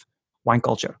exclusive wine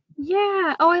culture.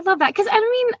 Yeah. Oh, I love that. Because I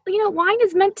mean, wine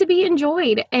is meant to be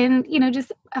enjoyed, and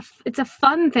it's a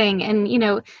fun thing,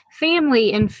 and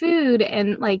family and food,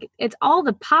 and like it's all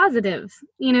the positives.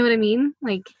 You know what I mean?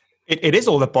 Like it is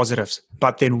all the positives.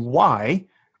 But then why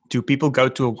do people go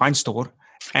to a wine store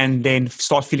and then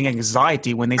start feeling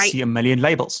anxiety when they see a million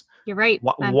labels? You're right.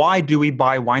 Why do we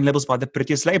buy wine labels by the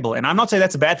prettiest label? And I'm not saying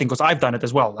that's a bad thing, because I've done it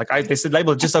as well. Like they said,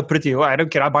 label is just so pretty. Oh, I don't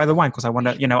care. I buy the wine because I want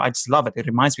to, I just love it. It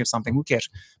reminds me of something. Who cares?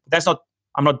 But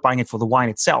I'm not buying it for the wine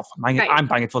itself. I'm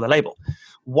buying it for the label.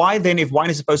 Why then, if wine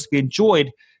is supposed to be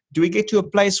enjoyed, do we get to a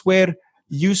place where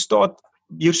you're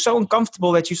so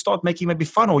uncomfortable that you start making maybe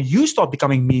fun, or you start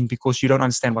becoming mean because you don't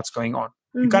understand what's going on?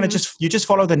 You kind of just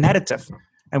follow the narrative.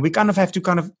 And we kind of have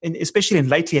to especially in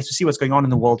lately, as we see what's going on in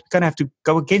the world, we kind of have to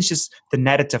go against just the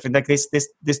narrative. And like there's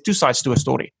 2 sides to a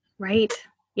story. Right.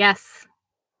 Yes.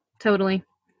 Totally.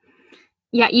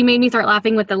 Yeah, you made me start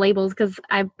laughing with the labels, because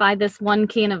I buy this one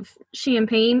can of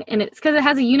champagne, and it's because it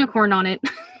has a unicorn on it.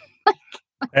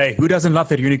 Hey, who doesn't love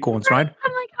their unicorns, right?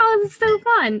 I'm like, oh, this is so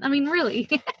fun. I mean, really.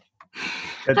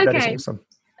 That is awesome.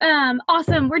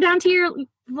 Awesome. We're down to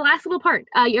the last little part,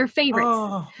 your favorites.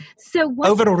 Oh, so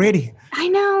over already. I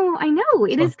know.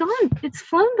 It is gone. It's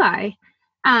flown by.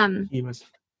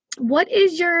 What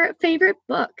is your favorite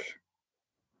book?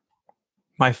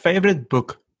 My favorite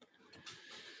book.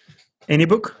 Any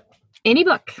book? Any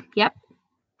book. Yep.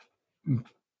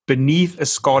 Beneath a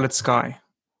Scarlet Sky.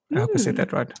 I hope I said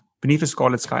that right. Beneath a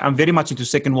Scarlet Sky. I'm very much into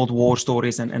Second World War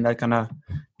stories and that kind of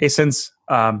essence.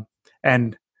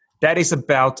 And that is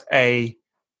about a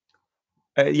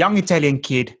young Italian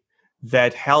kid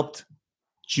that helped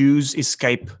Jews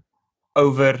escape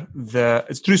it's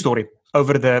a true story,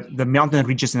 over the mountain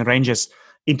ridges and ranges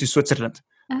into Switzerland.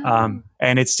 Oh.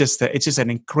 And it's just an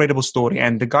incredible story.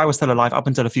 And the guy was still alive up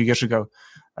until a few years ago.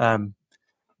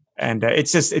 And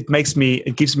it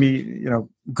gives me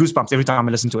goosebumps every time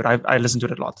I listen to it. I listen to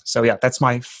it a lot. So yeah, that's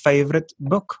my favorite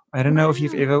book. I don't know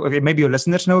if maybe your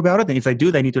listeners know about it, and if they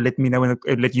do, they need to let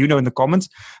you know in the comments.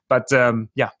 But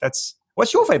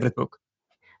what's your favorite book?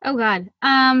 Oh God.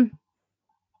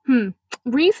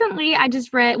 Recently I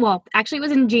just read, well, actually it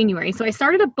was in January. So I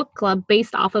started a book club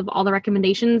based off of all the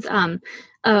recommendations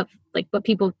of like what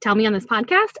people tell me on this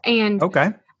podcast. And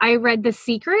okay. I read The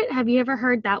Secret. Have you ever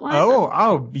heard that one?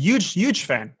 Oh, huge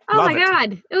fan. Oh Love my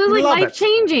God. It was like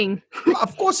life-changing.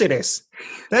 Of course it is.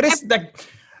 That is like,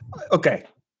 okay,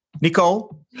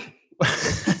 Nicole.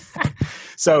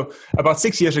 So about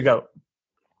 6 years ago,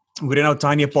 we're in our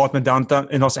tiny apartment downtown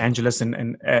in Los Angeles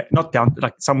and not down,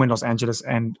 like somewhere in Los Angeles.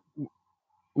 And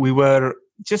we were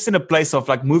just in a place of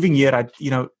like moving here.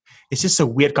 It's just so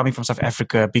weird coming from South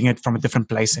Africa, being from a different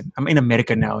place. And I'm in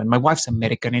America now, and my wife's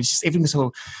American, and it's just everything's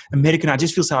so American. I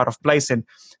just feel so out of place, and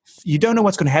you don't know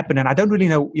what's going to happen. And I don't really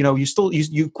know,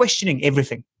 you're questioning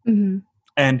everything. Mm-hmm.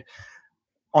 And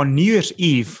on New Year's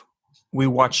Eve, we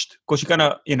watched, because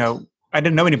I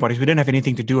didn't know anybody. So we didn't have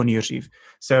anything to do on New Year's Eve.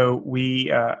 So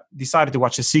we decided to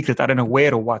watch The Secret. I don't know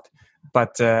where or what,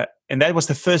 but and that was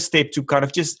the first step to kind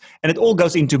of and it all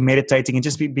goes into meditating and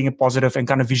just being a positive and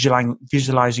kind of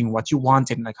visualizing what you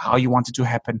want and like how you want it to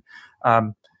happen.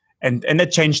 And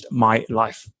that changed my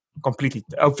life completely.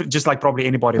 Just like probably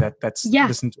anybody that's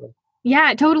listened to it.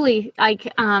 Yeah, totally. Like,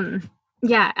 I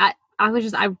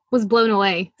was blown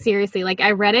away. Seriously. Like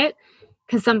I read it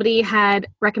because somebody had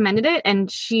recommended it,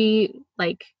 and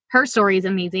her story is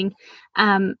amazing.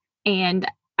 And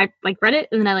I read it,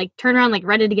 and then I turned around,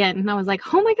 read it again, and I was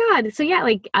like, oh my God. So yeah,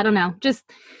 I don't know.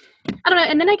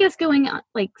 And then I guess going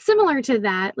similar to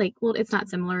that, well, it's not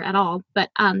similar at all, but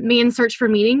Man's Search for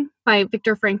Meaning by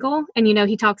Viktor Frankl. And,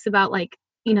 he talks about the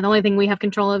only thing we have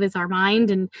control of is our mind.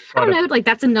 And I don't know,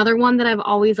 that's another one that I've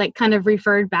always kind of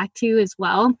referred back to as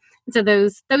well. And so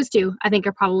those two, I think,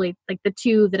 are probably the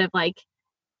two that have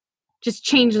just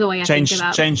changed the way I think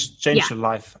about. Changed your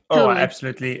life. Oh, totally. I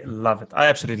absolutely love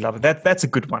it. That's a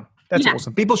good one. That's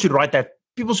awesome. People should write that.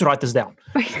 People should write this down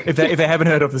if they haven't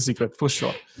heard of The Secret, for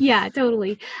sure. Yeah,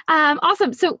 totally.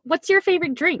 Awesome. So what's your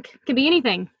favorite drink? Could be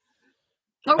anything.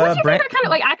 Or what's your favorite kind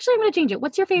of, actually, I'm going to change it.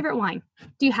 What's your favorite wine?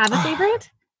 Do you have a favorite?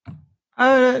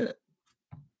 I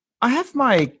have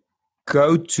my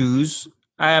go-tos.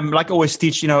 Always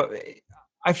teach,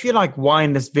 I feel like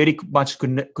wine is very much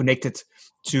connected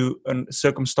to a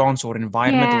circumstance or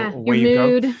environment or where you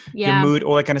go, your mood,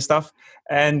 all that kind of stuff.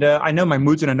 And I know my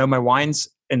moods and I know my wines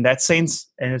in that sense.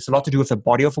 And it's a lot to do with the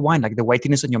body of a wine, like the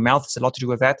weightiness in your mouth. It's a lot to do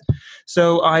with that.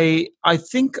 So I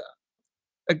think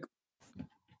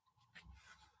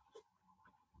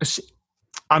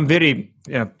I'm very,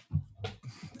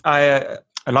 I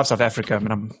love South Africa. I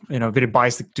mean, I'm very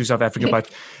biased to South Africa, but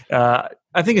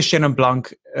I think a Chenin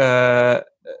Blanc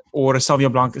or a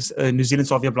Sauvignon Blanc, New Zealand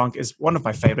Sauvignon Blanc is one of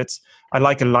my favorites. I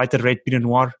like a lighter red Pinot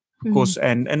Noir, of course,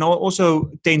 and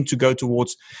also tend to go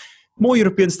towards more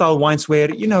European style wines where,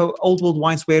 old world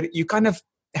wines where you kind of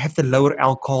have the lower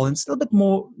alcohol and it's a little bit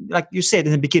more, like you said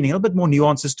in the beginning, a little bit more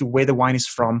nuances to where the wine is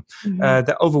from.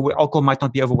 The alcohol might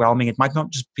not be overwhelming. It might not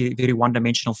just be very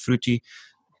one-dimensional, fruity.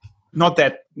 Not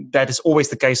that is always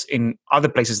the case in other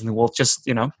places in the world. Just,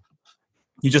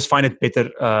 you just find it better,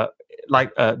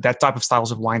 that type of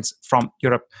styles of wines from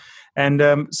Europe. And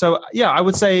I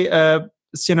would say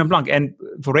Chenin Blanc. And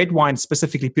for red wine,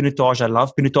 specifically Pinotage, I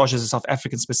love. Pinotage is a South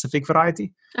African specific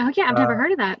variety. Oh, yeah, I've never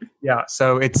heard of that. Yeah,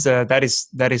 so it's that is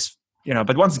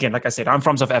but once again, like I said, I'm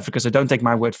from South Africa, so don't take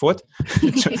my word for it.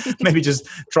 Maybe just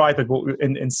try it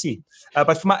and see.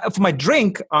 But for my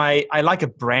drink, I like a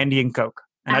brandy and Coke.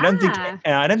 And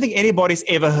I don't think anybody's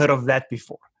ever heard of that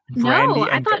before. Brandy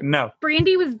I thought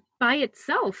brandy was by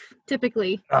itself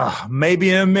typically. Maybe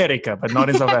in America, but not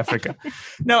in South Africa.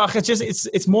 No,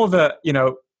 it's more of a,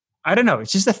 I don't know.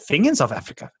 It's just a thing in South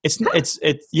Africa.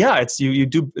 You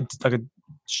do like a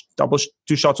double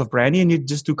 2 shots of brandy and you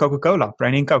just do Coca-Cola,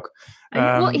 brandy and Coke.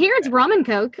 Well, here it's rum and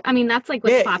Coke. I mean, that's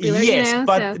what's popular. Yes,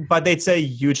 but it's a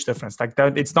huge difference.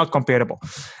 It's not comparable.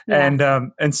 Yeah.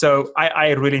 And so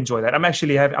I really enjoy that.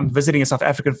 I'm visiting a South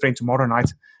African friend tomorrow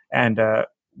night, and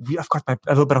I've got a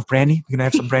little bit of brandy. We're gonna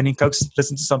have some brandy and Cokes,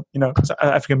 listen to some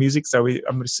African music. So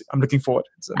I'm looking forward.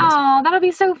 Oh, that'll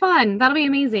be so fun. That'll be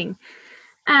amazing.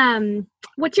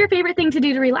 What's your favorite thing to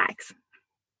do to relax?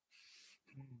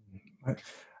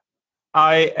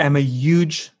 I am a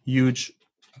huge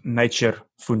nature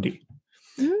fundi.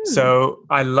 So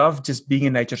I love just being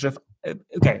in nature. So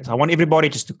okay, so I want everybody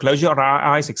just to close your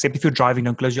eyes, except if you're driving,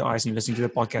 don't close your eyes and you're listening to the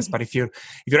podcast. But if you're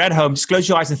at home, just close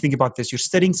your eyes and think about this. You're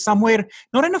sitting somewhere,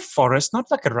 not in a forest, not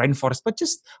like a rainforest, but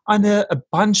just on a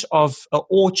bunch of an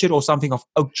orchard or something of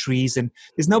oak trees, and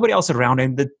there's nobody else around,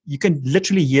 and you can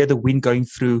literally hear the wind going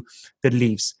through the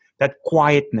leaves. That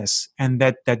quietness and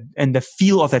that and the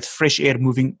feel of that fresh air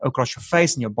moving across your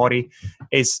face and your body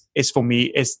is for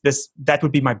me that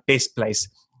would be my best place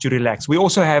to relax. We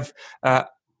also have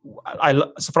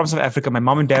so from South Africa, my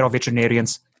mom and dad are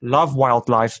veterinarians, love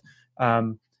wildlife,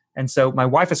 and so my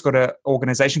wife has got an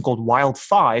organization called Wild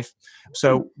 5.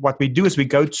 So what we do is we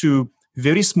go to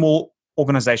very small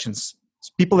organizations,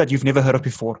 people that you've never heard of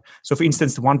before. So for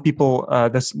instance,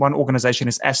 this one organization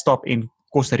is ASTOP in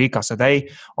Costa Rica. So they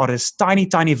are this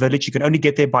tiny village. You can only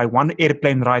get there by one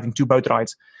airplane ride and 2 boat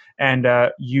rides, and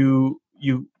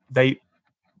they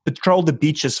patrol the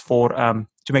beaches for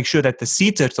to make sure that the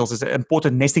sea turtles, is an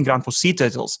important nesting ground for sea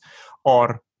turtles,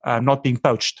 are not being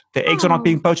poached. The eggs are not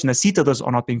being poached, and the sea turtles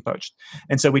are not being poached.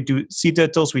 And so we do sea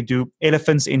turtles, we do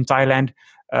elephants in Thailand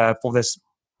for this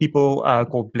people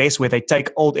called Bless, where they take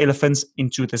old elephants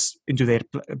into their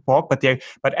park. But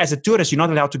as a tourist, you're not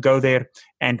allowed to go there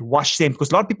and wash them,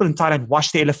 because a lot of people in Thailand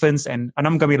wash the elephants. And I'm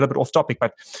going to be a little bit off topic,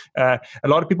 but a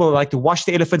lot of people like to wash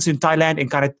the elephants in Thailand and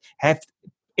kind of have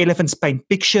elephants paint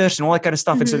pictures and all that kind of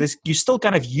stuff. Mm-hmm. And so you still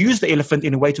kind of use the elephant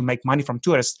in a way to make money from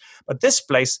tourists. But this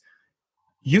place,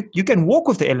 you can walk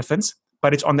with the elephants,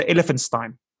 but it's on the elephant's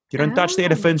time. You don't touch the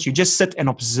elephants. You just sit and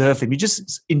observe them. You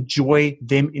just enjoy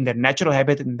them in their natural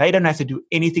habitat, and they don't have to do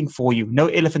anything for you. No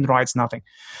elephant rides, nothing.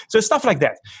 So stuff like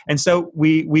that. And so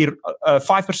we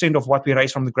 5% of what we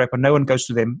raise from the Grappa, no one goes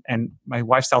to them. And my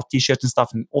wife sells T-shirts and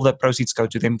stuff, and all the proceeds go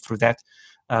to them through that.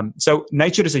 So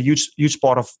nature is a huge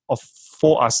part of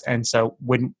for us. And so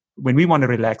when we want to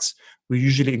relax, we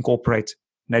usually incorporate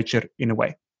nature in a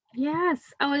way. Yes.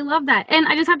 Oh, I love that. And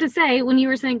I just have to say, when you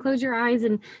were saying close your eyes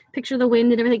and picture the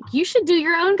wind and everything, you should do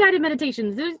your own guided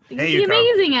meditations. You'd be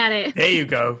amazing at it. There you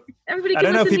go. Everybody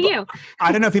can listen to you.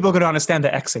 I don't know if people are going to understand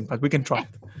the accent, but we can try.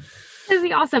 That'd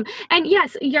be awesome. And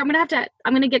yes, I'm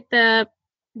going to get the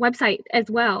website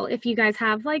as well. If you guys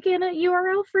have like a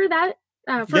URL for that,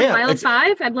 for Wild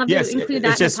 5, I'd love to include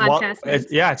that in the podcast.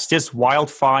 It's just Wild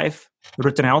 5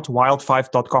 written out,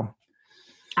 wild5.com.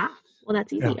 Well,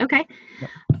 that's easy. Yeah. Okay. Yeah.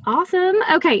 Awesome.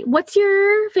 Okay. What's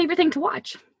your favorite thing to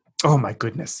watch? Oh my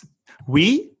goodness.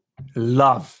 We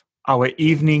love our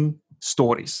evening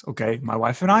stories. Okay. My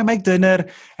wife and I make dinner,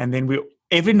 and then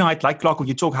every night, like clockwork,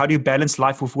 you talk, how do you balance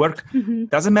life with work? Mm-hmm.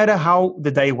 Doesn't matter how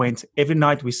the day went. Every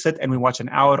night we sit and we watch an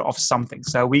hour of something.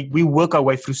 So we work our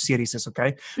way through series.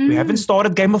 Okay. Mm-hmm. We haven't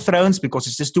started Game of Thrones because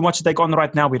it's just too much to take on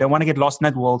right now. We don't want to get lost in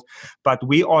that world, but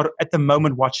we are at the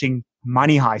moment watching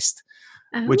Money Heist.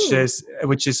 Oh. Which is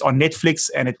on Netflix,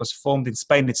 and it was filmed in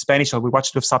Spain. It's Spanish, so we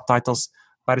watched it with subtitles.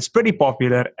 But it's pretty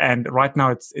popular, and right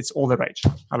now it's all the rage.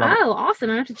 I love it. Awesome!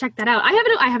 I have to check that out.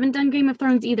 I haven't done Game of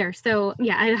Thrones either, so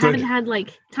yeah, I haven't had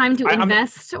time to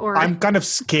invest. I'm kind of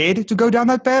scared to go down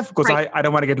that path because I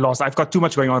don't want to get lost. I've got too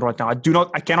much going on right now.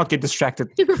 I cannot get distracted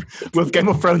with Game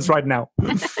of Thrones right now.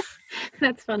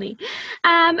 That's funny.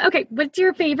 Okay, what's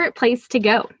your favorite place to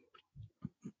go?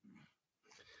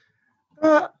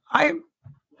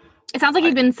 It sounds like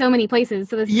you've been so many places.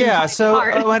 So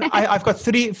I've got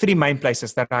three main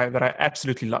places that I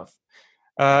absolutely love,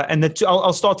 and the two,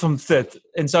 I'll start from third.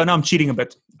 And so now I'm cheating a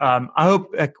bit. I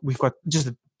hope we've got just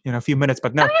a few minutes,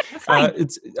 but no.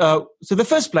 So the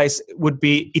first place would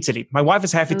be Italy. My wife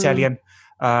is half Italian.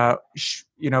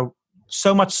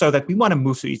 So much so that we want to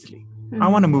move to Italy. I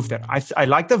want to move there. I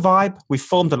like the vibe. We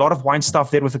filmed a lot of wine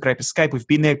stuff there with the Grape Escape. We've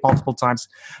been there multiple times.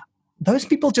 Those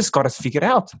people just got to figure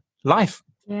out life.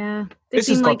 Yeah, they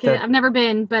seem like it. I've never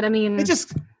been, but I mean,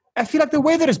 I feel like the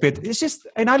weather is better. It's just,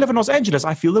 and I live in Los Angeles.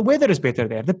 I feel the weather is better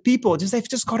there. The people, they've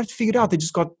just got it figured out. They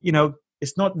just got,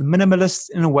 it's not minimalist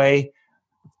in a way.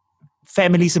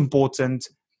 Family is important.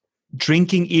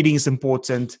 Drinking, eating is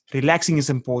important. Relaxing is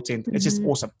important. Mm-hmm. It's just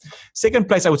awesome. Second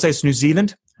place, I would say, is New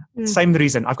Zealand. Same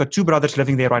reason. I've got 2 brothers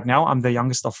living there right now. I'm the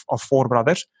youngest of 4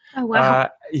 brothers. Oh, wow.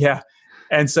 Yeah.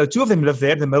 And so 2 of them live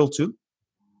there, the middle 2.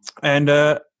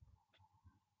 And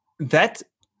that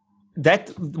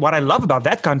what I love about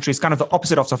that country is kind of the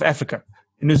opposite of South Africa.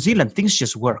 In New Zealand, things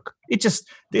just work.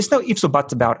 There's no ifs or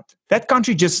buts about it. That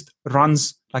country just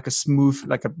runs like a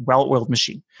well-oiled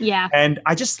machine. Yeah. And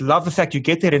I just love the fact you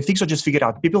get there and things are just figured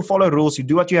out. People follow rules. You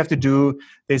do what you have to do.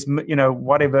 There's,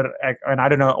 whatever. And I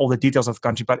don't know all the details of the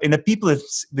country, but in the people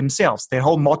themselves, their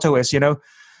whole motto is,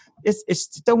 it's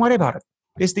don't worry about it.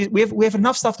 We have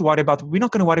enough stuff to worry about. We're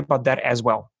not going to worry about that as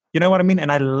well. You know what I mean?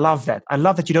 And I love that. I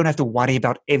love that you don't have to worry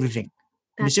about everything.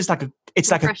 And it's just like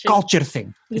like a refreshing. culture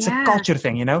thing. It's a culture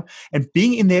thing, and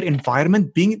being in their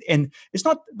environment, it's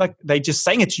not like they just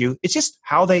saying it to you. It's just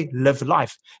how they live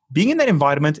life. Being in that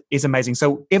environment is amazing.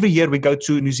 So every year we go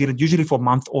to New Zealand, usually for a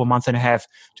month or a month and a half,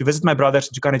 to visit my brothers,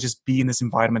 to kind of just be in this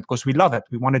environment because we love it.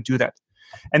 We want to do that.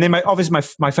 And then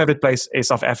my favorite place is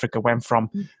South Africa, where I'm from.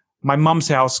 My mom's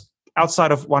house,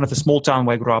 outside of one of the small town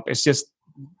where I grew up, it's just,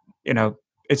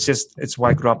 it's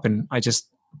where I grew up, and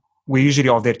we usually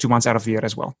are there 2 months out of the year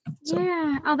as well. So. Yeah.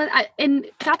 And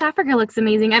South Africa looks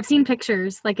amazing. I've seen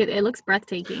pictures. Like it looks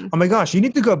breathtaking. Oh my gosh, you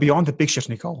need to go beyond the pictures,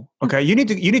 Nicole. Okay, you need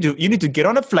to get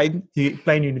on a plane. You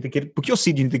need to book your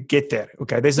seat. You need to get there.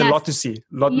 Okay, there's a lot to see. A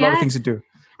lot of things to do.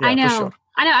 Yeah, I know. For sure.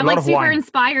 I know. I'm like super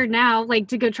inspired now, like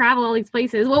to go travel all these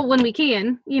places. Well, when we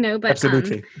can, but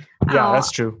absolutely.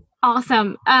 That's true.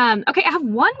 Awesome. Okay, I have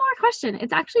one more question.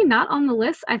 It's actually not on the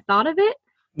list. I thought of it.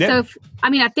 Yeah. So I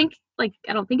don't think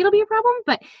it'll be a problem,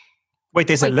 but wait,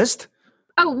 there's a list?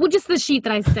 Oh, well, just the sheet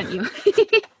that I sent you.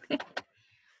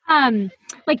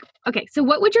 Okay, so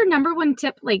what would your number one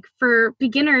tip, like for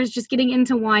beginners just getting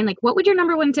into wine, like what would your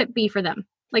number one tip be for them?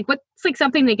 Like what's like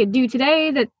something they could do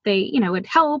today that they, would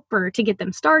help or to get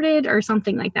them started or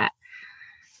something like that?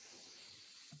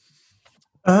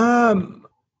 I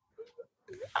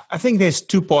think there's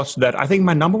two parts to that. I think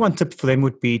my number one tip for them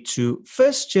would be to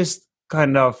first just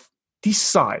kind of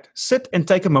sit and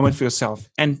take a moment for yourself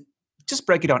and just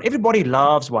break it down. Everybody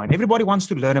loves wine. Everybody wants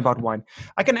to learn about wine.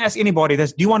 I can ask anybody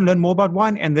this, do you want to learn more about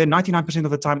wine? And then 99%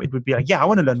 of the time it would be like, yeah, I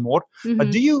want to learn more. Mm-hmm.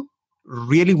 But do you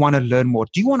really want to learn more?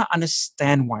 Do you want to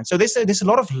understand wine? So there's a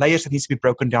lot of layers that needs to be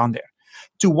broken down there.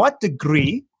 To what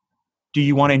degree do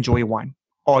you want to enjoy wine?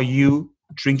 Are you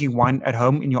drinking wine at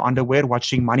home in your underwear,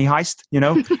 watching Money Heist,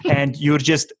 and you're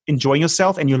just enjoying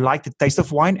yourself and you like the taste of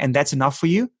wine and that's enough for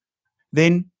you?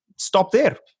 Then stop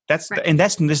there.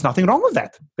 There's nothing wrong with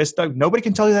that. Nobody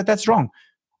can tell you that that's wrong.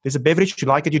 There's a beverage, you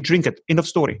like it, you drink it. End of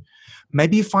story.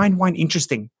 Maybe you find wine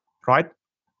interesting, right?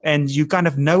 And you kind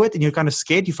of know it and you're kind of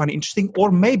scared, you find it interesting,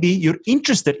 or maybe you're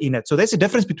interested in it. So there's a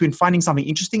difference between finding something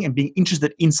interesting and being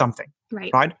interested in something,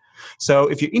 right? So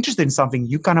if you're interested in something,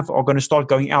 you kind of are going to start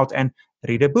going out and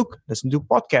read a book, listen to a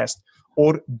podcast,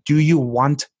 or do you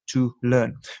want to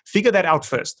learn? Figure that out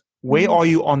first. Where are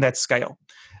you on that scale?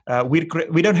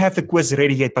 We don't have the quiz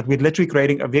ready yet, but we're literally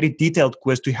creating a very detailed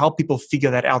quiz to help people figure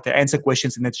that out. They answer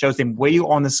questions and it shows them where you're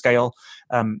on the scale.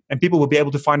 And people will be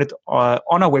able to find it on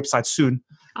our website soon.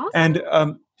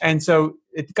 Awesome. And so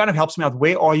it kind of helps me out.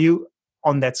 Where are you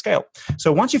on that scale?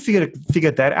 So once you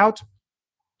figure that out,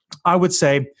 I would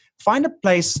say find a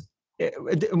place.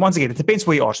 Once again, it depends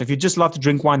where you are. So if you just love to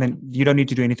drink wine, then you don't need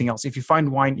to do anything else. If you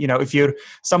find wine, if you're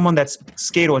someone that's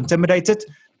scared or intimidated,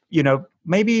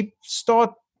 maybe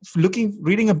start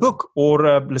reading a book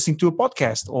or listening to a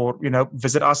podcast, or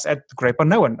visit us at Grape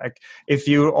Unknown. Like if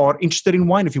you are interested in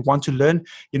wine, if you want to learn,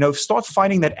 start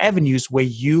finding that avenues where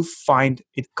you find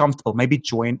it comfortable. Maybe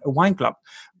join a wine club,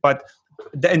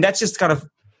 and that's just kind of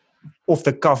off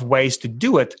the cuff ways to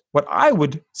do it. What I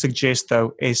would suggest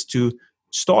though is to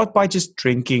start by just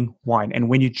drinking wine, and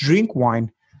when you drink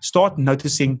wine, start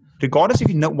noticing, regardless if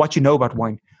you know what you know about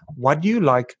wine, what do you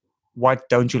like, what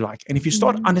don't you like? And if you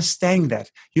start understanding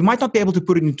that, you might not be able to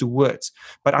put it into words,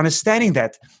 but understanding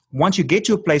that once you get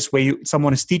to a place where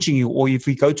someone is teaching you, or if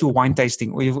you go to a wine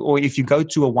tasting, or if you go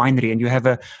to a winery and you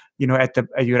have you're at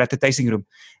the tasting room,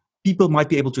 people might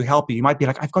be able to help you. You might be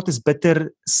like, I've got this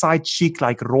bitter side cheek,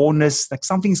 like rawness, like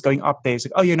something's going up there. It's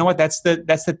like, oh, you know what? That's the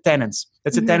tannins.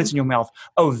 That's the tannins in your mouth.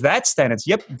 Oh, that's tannins.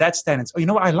 Yep, that's tannins. Oh, you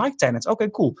know what? I like tannins. Okay,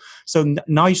 cool. So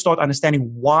now you start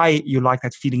understanding why you like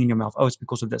that feeling in your mouth. Oh, it's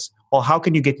because of this. Well, how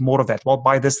can you get more of that? Well,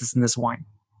 buy this, and this wine.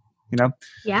 Yeah.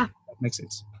 That makes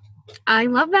sense. I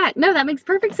love that. No, that makes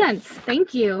perfect sense.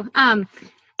 Thank you.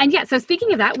 And yeah, so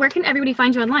speaking of that, where can everybody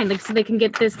find you online? Like, so they can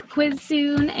get this quiz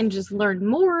soon and just learn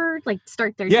more, like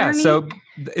start their journey? Yeah, so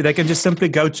they can just simply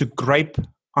go to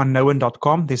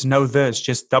grapeunknown.com. There's no it's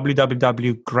just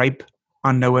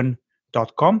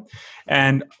www.grapeunknown.com.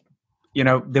 And,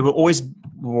 there will always, I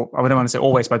don't want to say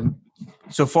always, but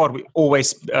so far we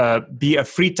always be a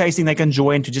free tasting they can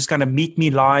join to just kind of meet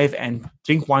me live and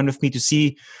drink wine with me to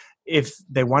see if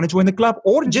they want to join the club,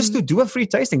 or just to do a free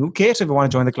tasting. Who cares if they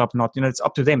want to join the club or not? It's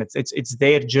up to them. It's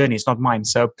their journey. It's not mine.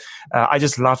 So I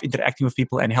just love interacting with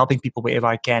people and helping people wherever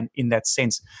I can in that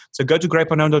sense. So go to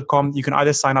grapeunknown.com. You can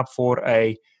either sign up for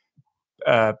a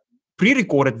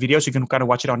pre-recorded video, so you can kind of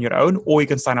watch it on your own, or you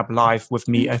can sign up live with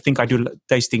me. I think I do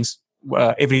tastings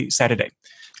every Saturday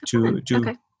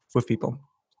with people.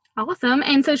 Awesome.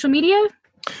 And social media?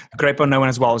 Grape Unknown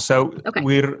as well. So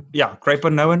we're Grape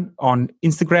Unknown on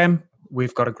Instagram,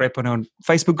 we've got a Grapepreneur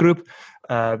Facebook group.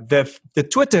 The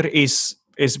Twitter is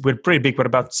we're pretty big. We're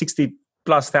about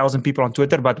 60,000+ people on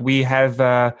Twitter, but we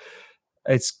have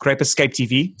it's Grape Escape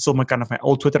TV. It's almost kind of my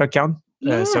old Twitter account.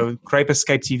 Yeah. So Grape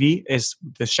Escape TV is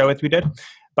the show that we did.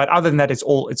 But other than that, it's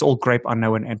all Grape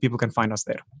Unknown, and people can find us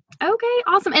there. Okay,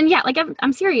 awesome. And yeah, like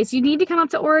I'm serious. You need to come up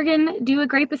to Oregon, do a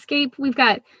Grape Escape. We've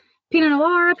got Pinot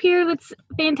Noir up here. That's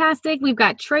fantastic. We've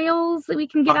got trails that we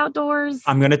can get outdoors.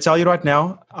 I'm going to tell you right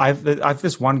now. I've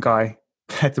this one guy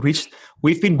that reached.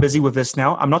 We've been busy with this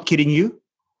now. I'm not kidding you.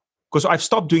 Because I've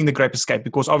stopped doing the Grape Escape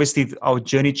because obviously our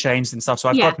journey changed and stuff. So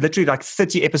I've got literally like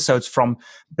 30 episodes from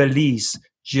Belize,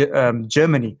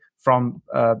 Germany, from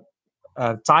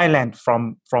Thailand,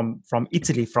 from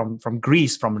Italy, from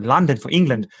Greece, from London, from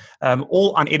England,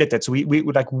 all unedited. So we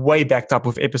were like way backed up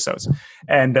with episodes.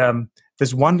 And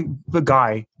there's one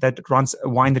guy that runs a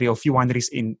winery or a few wineries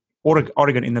in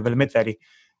Oregon in the Willamette Valley.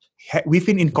 We've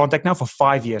been in contact now for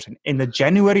 5 years. And in the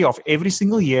January of every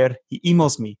single year, he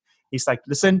emails me. He's like,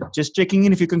 listen, just checking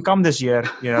in if you can come this year.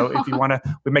 You know, if you want to,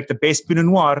 we make the best Pinot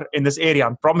Noir in this area.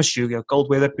 I promise you, cold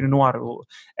weather Pinot Noir.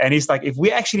 And he's like, if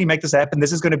we actually make this happen,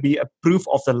 this is going to be a proof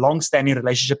of the long-standing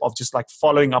relationship of just like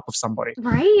following up with somebody.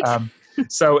 Right.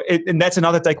 So, and that's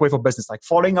another takeaway for business, like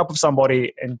following up with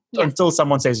somebody until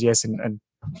someone says yes and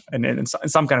in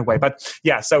some kind of way. But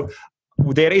yeah, so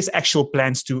there is actual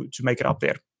plans to make it up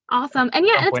there. Awesome. And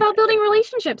yeah, it's about building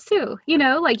relationships too. You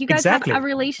know, like you guys exactly. have a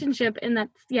relationship and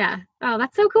oh,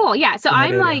 that's so cool. Yeah. So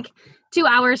I'm like 2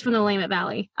 hours from the Willamette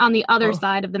Valley on the other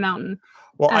side of the mountain.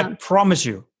 Well, I promise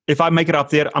you, if I make it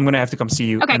up there, I'm going to have to come see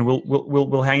you and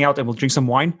we'll hang out and we'll drink some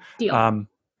wine. Deal.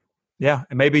 Yeah.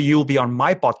 And maybe you'll be on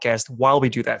my podcast while we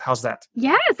do that. How's that?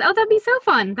 Yes. Oh, that'd be so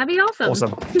fun. That'd be awesome.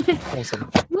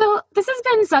 Awesome. Well, this has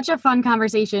been such a fun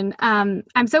conversation.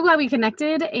 I'm so glad we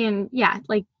connected and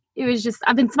it was just,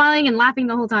 I've been smiling and laughing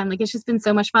the whole time. Like, it's just been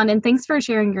so much fun. And thanks for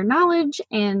sharing your knowledge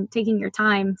and taking your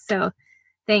time. So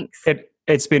thanks.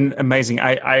 It's been amazing.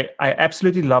 I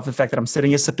absolutely love the fact that I'm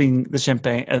sitting here sipping the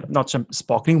champagne,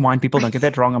 sparkling wine. People don't get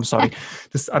that wrong. I'm sorry.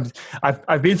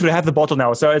 I've been through half the bottle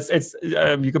now, so it's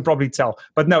you can probably tell.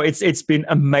 But no, it's been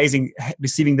amazing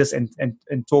receiving this and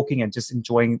talking and just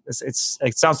enjoying this.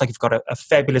 It sounds like you've got a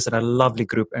fabulous and a lovely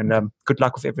group. And good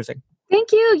luck with everything.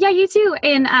 Thank you. Yeah, you too.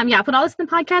 And put all this in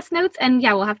the podcast notes. And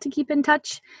we'll have to keep in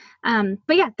touch.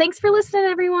 But yeah, thanks for listening,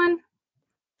 everyone.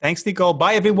 Thanks, Nicole.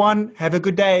 Bye, everyone. Have a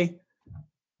good day.